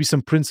maybe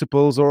some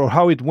principles, or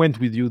how it went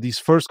with you, these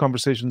first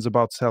conversations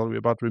about salary,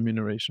 about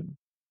remuneration?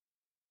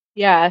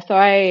 Yeah, so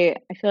I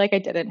feel like I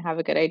didn't have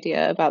a good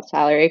idea about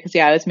salary because,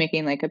 yeah, I was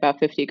making, like, about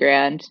 50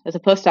 grand as a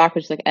postdoc,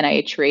 which is, like,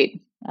 NIH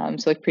rate,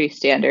 so, like, pretty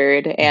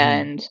standard,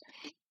 Mhm. and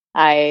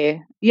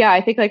I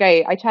think, like,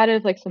 I chatted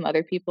with, like, some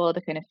other people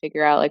to kind of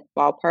figure out, like,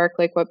 ballpark,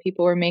 like, what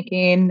people were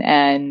making,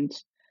 and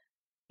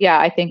yeah,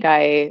 I think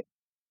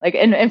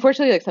and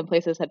unfortunately, like, some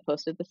places had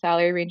posted the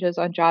salary ranges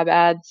on job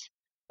ads,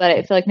 but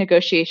I Okay. feel like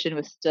negotiation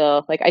was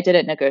still like, I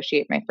didn't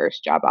negotiate my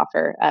first job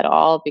offer at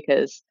all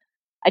because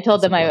I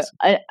told That's a them blessing.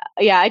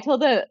 yeah, I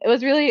told them it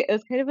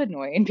was kind of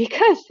annoying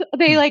because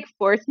they, Hmm. like,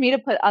 forced me to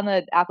put on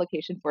the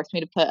application, forced me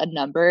to put a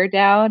number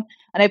down,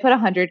 and I put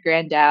 100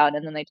 grand down,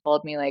 and then they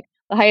told me, like,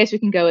 "The highest we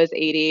can go is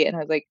 80," and I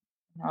was like,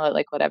 "Oh,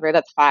 like, whatever,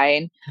 that's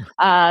fine."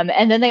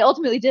 And then they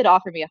ultimately did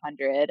offer me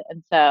 100,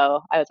 and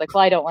so I was like,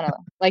 "Well, I don't wanna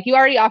like, you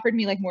already offered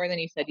me, like, more than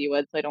you said you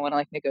would, so I don't wanna,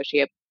 like,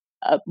 negotiate,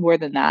 more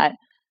than that."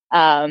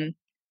 Um,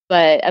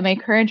 but at my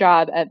current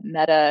job at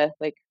Meta,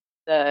 like,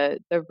 the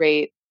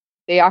rate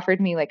they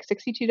offered me, like,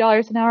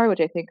 $62 an hour, which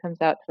I think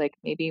comes out to, like,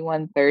 maybe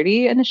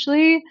 130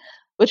 initially,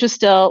 which was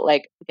still,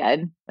 like,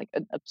 again, like,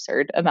 an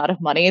absurd amount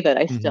of money that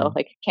I still, Mhm.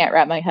 like, can't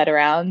wrap my head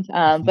around.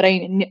 But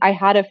I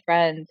had a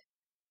friend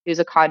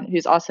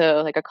who's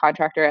also, like, a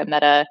contractor at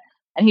Meta,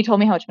 and he told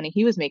me how much money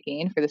he was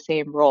making for the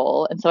same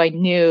role, and so I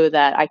knew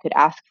that I could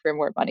ask for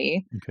more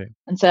money. Okay.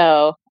 And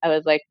so I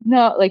was like,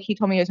 "No," like, he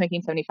told me he was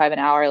making 75 an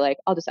hour, like,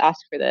 "I'll just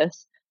ask for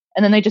this."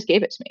 And then they just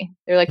gave it to me.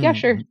 They were like, "Yeah,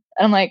 sure." Mhm.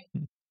 And I'm like,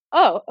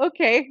 "Oh,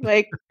 okay,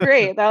 like,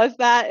 great. It was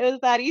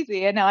that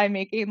easy." And now I'm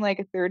making,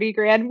 like, 30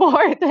 grand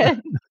more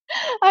than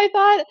I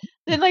thought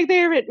than, like,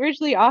 they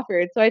originally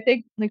offered. So I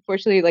think, like,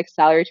 fortunately, like,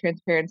 salary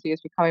transparency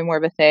is becoming more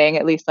of a thing,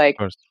 at least, Of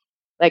course.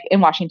 like,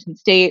 in Washington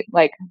State,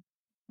 like,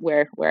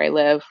 where I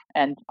live,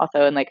 and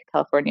also in, like,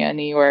 California and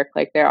New York,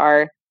 like, there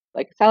are,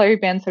 like, salary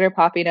bands that are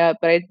popping up,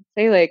 but I'd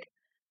say, like,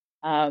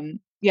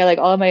 yeah, like,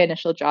 all of my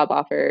initial job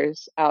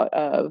offers out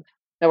of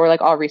that were,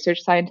 like, all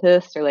research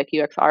scientists or, like,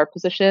 UXR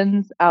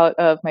positions out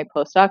of my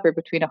postdoc were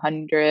between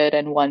 100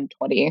 and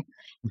 120.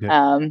 Okay.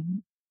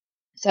 Um,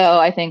 so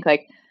I think,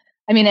 like,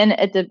 I mean, and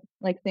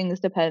like, things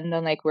depend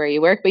on, like, where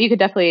you work, but you'll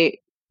definitely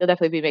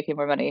be making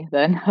more money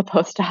than a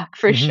postdoc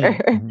for sure,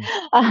 Mhm.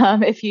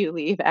 Mhm. if you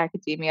leave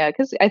academia.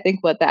 Because I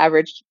think what the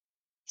average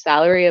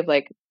salary of,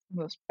 like,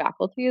 most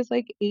faculty is,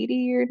 like,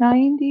 80 or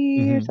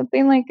 90 or Mhm.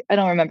 something, like, I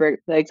don't remember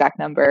the exact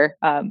number,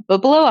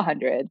 but below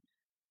 100.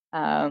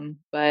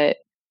 But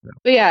Yeah.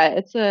 yeah,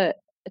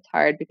 it's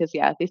hard because,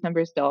 yeah, these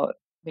numbers don't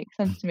make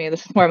sense to me.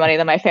 This is more money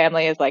than my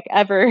family has, like,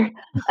 ever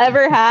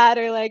had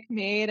or, like,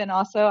 made, and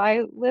also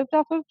I lived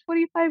off of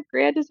 25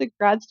 grand as a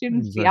grad student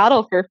in Exactly.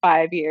 Seattle for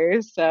 5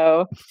 years,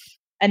 so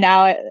and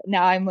now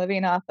I'm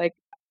living off, like,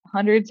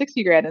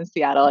 160 grand in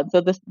Seattle, and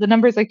so the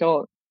numbers, like,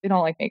 they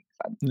don't, like, make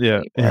sense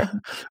Yeah, yeah.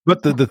 anymore.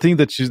 But the So the thing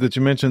that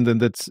you mentioned,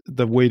 and that's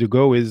the way to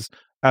go, is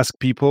ask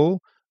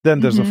people.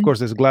 Then there's, of mhm, course,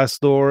 there's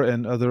Glassdoor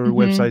and other mhm,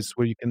 websites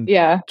where you can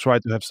yeah, try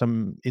to have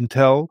some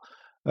intel,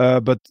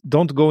 but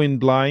don't go in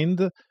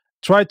blind.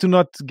 Try to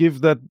not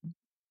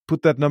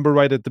put that number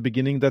right at the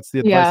beginning. That's the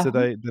advice yeah,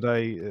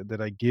 that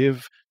I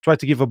give. Try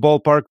to give a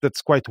ballpark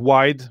that's quite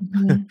wide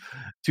mhm,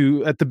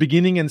 to at the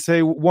beginning, and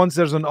say, once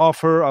there's an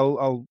offer,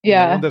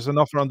 when yeah, there's an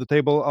offer on the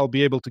table, I'll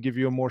be able to give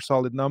you a more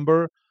solid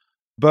number.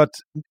 But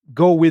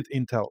go with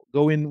intel.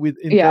 Go in with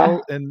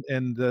intel, yeah,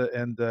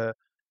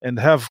 and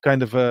have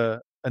kind of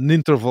an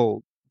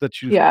interval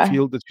that you yeah,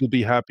 feel that you'll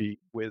be happy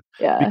with.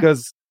 yeah,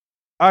 Because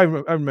I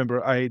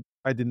remember I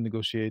didn't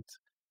negotiate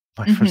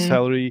my first mhm,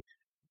 salary,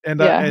 and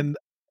yeah,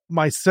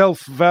 my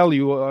self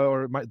value,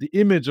 or the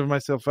image of my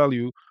self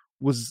value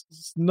was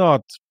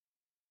not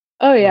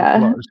Oh yeah.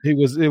 large.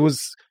 It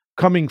was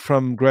coming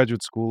from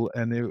graduate school,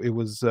 and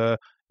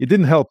it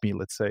didn't help me,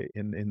 let's say,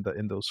 in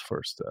those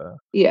first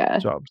Yeah.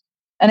 jobs.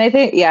 And I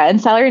think, yeah,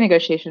 and salary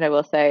negotiation, I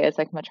will say, is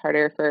like much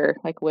harder for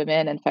like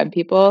women and femme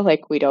people.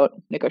 Like we don't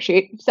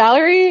negotiate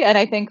salary. And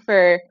I think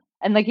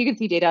and like you can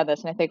see data on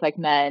this, and I think like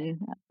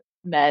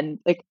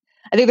like,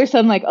 I think there's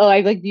some like, oh,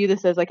 I like view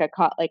this as like I'm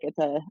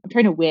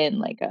trying to win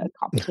like a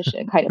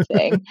competition kind of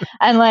thing.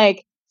 And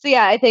like, so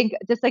yeah, I think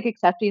just like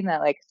accepting that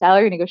like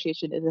salary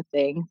negotiation is a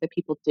thing that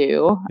people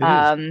do. It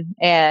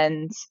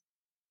is.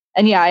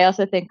 And yeah, I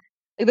also think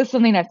like, this is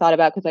something I've thought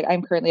about because like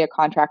I'm currently a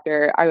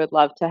contractor. I would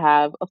love to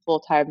have a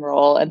full-time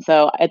role. And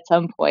so at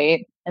some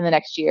point in the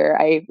next year,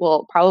 I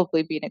will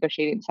probably be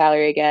negotiating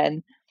salary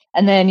again.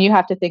 And then you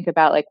have to think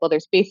about like, well,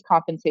 there's base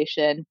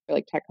compensation for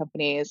like tech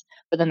companies,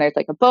 but then there's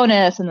like a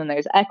bonus and then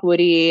there's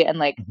equity and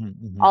like Mhm,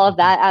 mhm, all of mhm,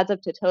 that adds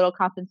up to total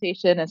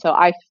compensation. And so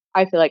I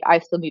feel like I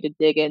still need to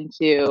dig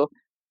into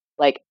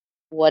like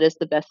what is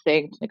the best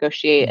thing to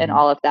negotiate and mhm.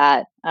 all of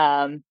that.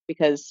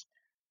 Because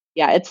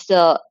yeah, I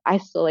still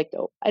like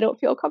don't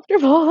feel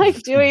comfortable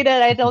like doing it.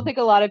 I don't think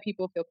a lot of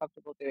people feel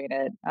comfortable doing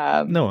it.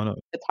 No, no,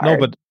 It's no,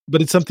 hard.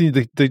 but it's something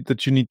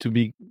that you need to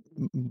be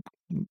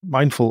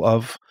mindful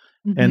of,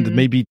 and Hmm.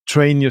 maybe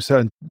train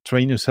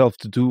yourself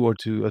to do, or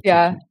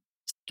Yeah.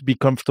 to be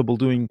comfortable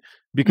doing,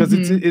 because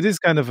Hmm. it is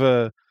kind of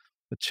a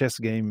chess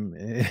game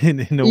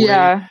in a way,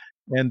 Yeah.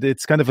 and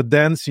it's kind of a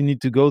dance you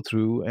need to go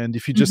through. And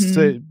if you just Hmm.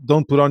 say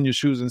don't put on your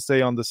shoes and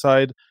stay on the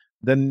side,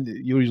 then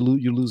you're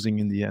losing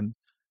in the end.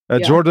 Yeah.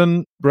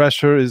 Jordan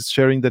Brasher is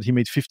sharing that he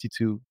made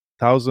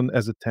 52,000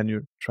 as a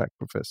tenure track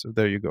professor.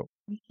 There you go.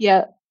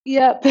 Yeah.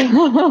 Yep.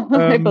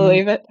 I Um,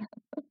 believe it.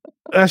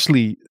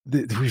 Ashley,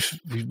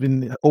 we've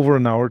been over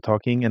an hour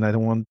talking, and I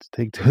don't want to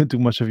take too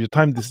much of your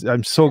time.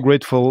 I'm so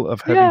grateful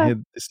of Yeah.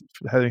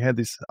 having had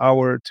this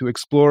hour to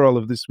explore all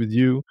of this with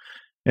you,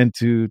 and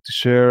to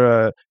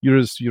share. You're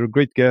a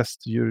great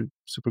guest. You're a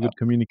super Oh, good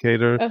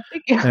communicator, oh,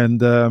 thank you.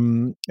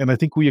 and I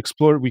think we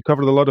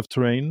covered a lot of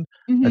terrain.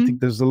 I think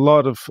Hmm. there's a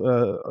lot of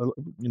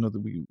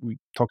we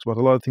talked about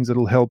a lot of things that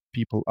will help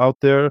people out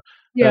there in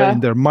Yeah.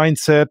 their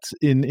mindset,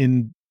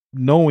 in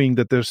knowing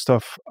that there's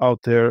stuff out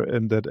there,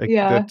 and that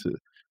Yeah.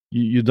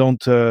 you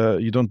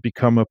don't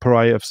become a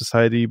pariah of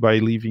society by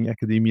leaving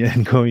academia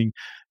and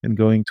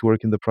going to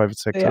work in the private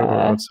sector or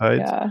Yeah. outside.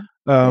 Yeah.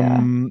 Yeah.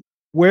 Um,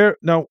 where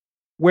now,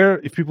 where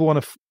if people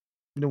want to,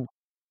 you know,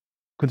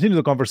 continue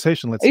the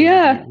conversation, let's say with you,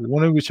 Yeah. we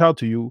want to reach out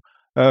to you.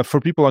 For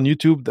people on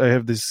YouTube, I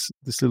have this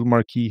little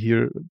marquee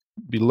here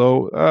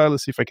below.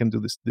 Let's see if I can do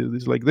this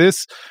like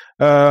this.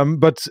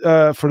 But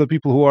for the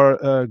people who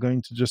are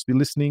going to just be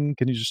listening,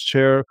 can you just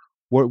share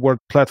what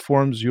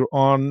platforms you're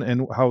on,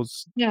 and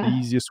how's the Yeah.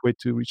 easiest way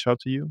to reach out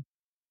to you?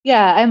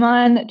 Yeah, I'm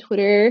on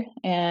Twitter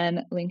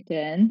and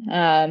LinkedIn.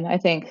 I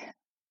think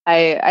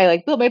I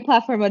like built my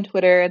platform on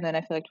Twitter, and then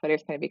I feel like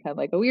Twitter's kind of become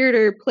like a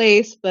weirder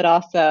place, but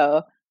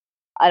also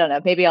I don't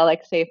know, maybe I'll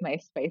like save my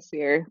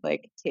spicier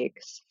like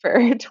takes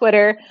for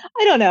Twitter.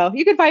 I don't know.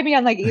 You can find me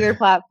on like either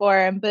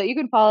platform, but you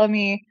can follow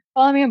me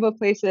on both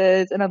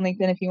places and on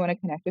LinkedIn if you want to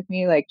connect with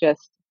me. Like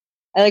just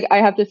I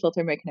have to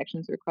filter my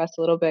connections requests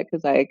a little bit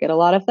because I get a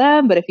lot of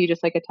them. But if you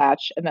just like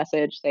attach a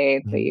message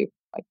saying that Mhm. you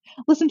like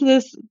listen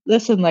to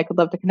this and like would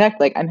love to connect,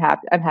 like I'm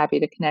happy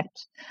to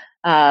connect.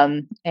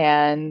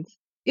 And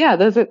yeah,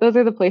 those are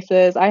the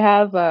places. I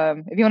have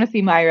if you want to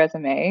see my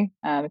resume,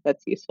 if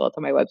that's useful, it's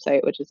on my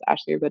website, which is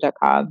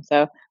ashleyruba.com. So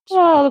well,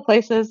 Super. all the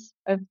places.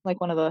 I'm like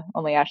one of the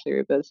only Ashley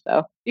Rubas,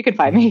 so you can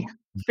find Mhm. me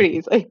pretty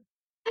easily.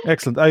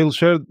 Excellent. I will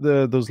share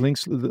those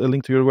links, a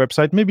link to your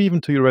website, maybe even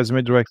to your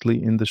resume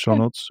directly in the show Yeah,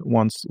 notes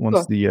once cool.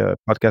 the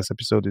podcast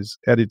episode is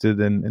edited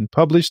and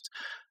published.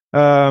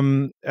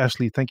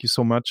 Ashley, thank you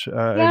so much.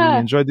 I really Yeah.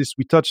 enjoyed this.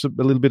 We touched a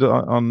little bit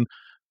on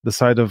the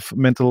side of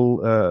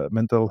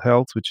mental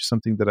health, which is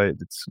something that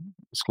it's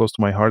close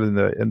to my heart, and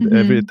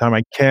every Hmm. time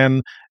I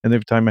can, and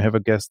every time I have a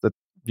guest that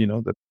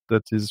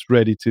that is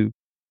ready to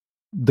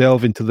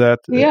delve into that,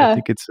 I Yeah.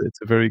 think it's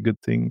a very good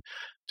thing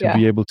to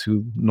be Yeah. able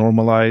to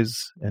normalize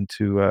and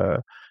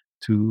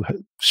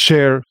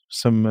share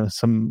some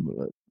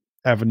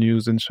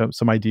avenues and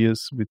some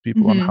ideas with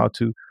people on Hmm. how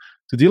to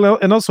deal,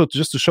 and also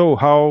just to show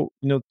how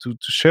to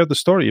share the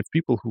story of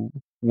people who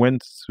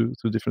went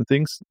through different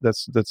things.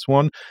 That's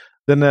one.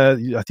 Then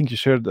I think you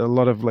shared a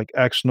lot of like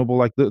actionable,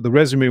 like the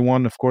resume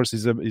one, of course,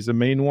 is a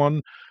main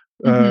one,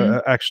 Hmm.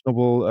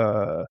 actionable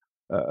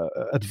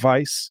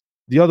advice.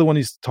 The other one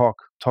is talk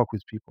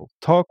with people.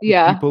 Talk with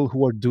Yeah. people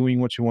who are doing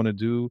what you want to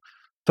do.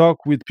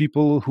 Talk with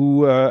people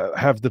who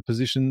have the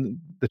position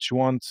that you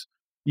want,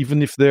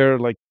 even if they're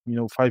like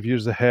 5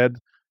 years ahead.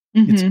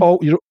 It's Hmm. all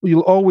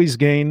you'll always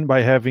gain by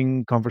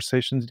having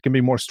conversations. It can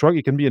be more strong.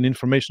 It can be an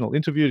informational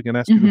interview. You can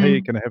ask people, "Hey,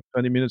 Hmm. can I have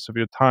 20 minutes of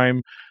your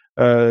time?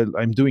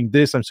 I'm doing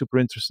this. I'm super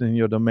interested in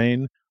your domain,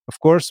 of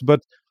course." But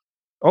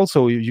also,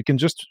 you can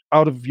just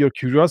out of your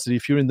curiosity,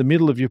 if you're in the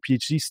middle of your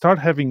PhD, start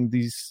having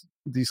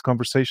these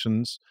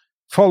conversations.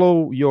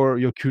 Follow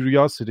your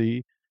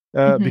curiosity,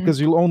 Hmm.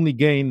 because you'll only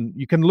gain.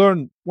 You can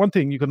learn one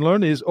thing. You can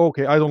learn is,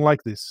 okay, I don't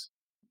like this.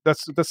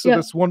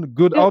 That's one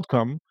good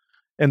outcome,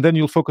 and then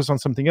you'll focus on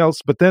something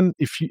else. But then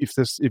if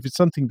it's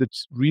something that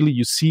really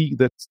you see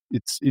that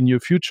it's in your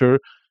future,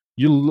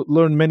 you'll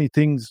learn many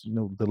things.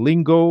 The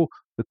lingo,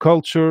 the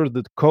culture,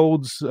 the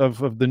codes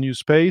of the new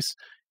space,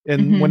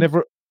 and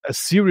whenever a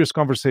serious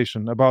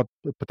conversation about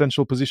a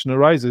potential position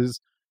arises,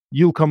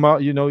 you'll come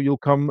out. You'll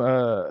come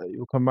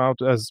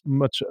out as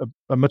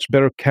a much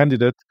better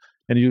candidate,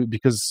 and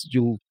because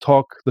you'll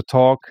talk the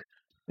talk,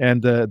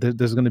 and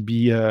there's going to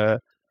be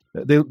the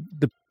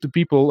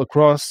people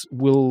across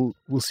will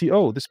see,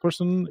 oh, this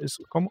person is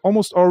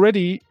almost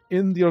already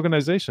in the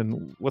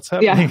organization. What's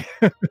happening?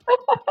 Yeah.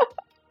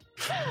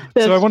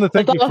 So I want to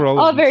thank you for all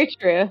of this. Very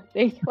true.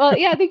 Thank you.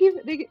 Thank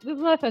you. This was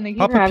a lot of fun. Thank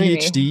you for having me.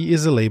 Papa PhD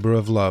is a labor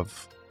of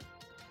love.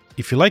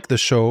 If you like the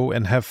show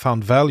and have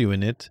found value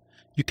in it,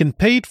 you can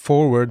pay it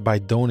forward by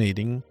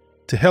donating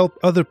to help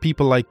other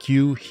people like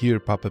you hear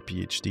Papa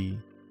PhD.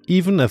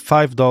 Even a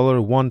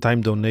 $5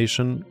 one-time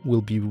donation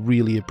will be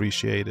really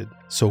appreciated.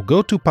 So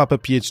go to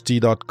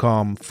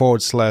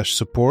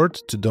papaphd.com/support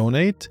to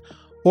donate,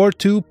 or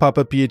to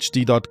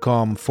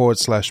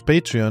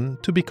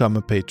papaphd.com/Patreon to become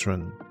a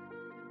patron.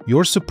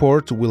 Your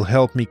support will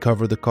help me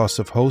cover the cost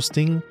of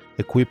hosting,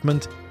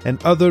 equipment, and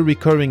other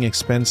recurring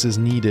expenses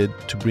needed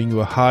to bring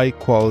you a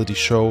high-quality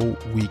show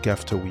week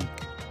after week.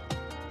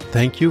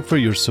 Thank you for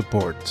your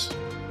support.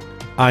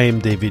 I am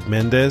David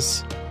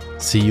Mendez.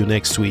 See you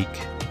next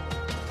week.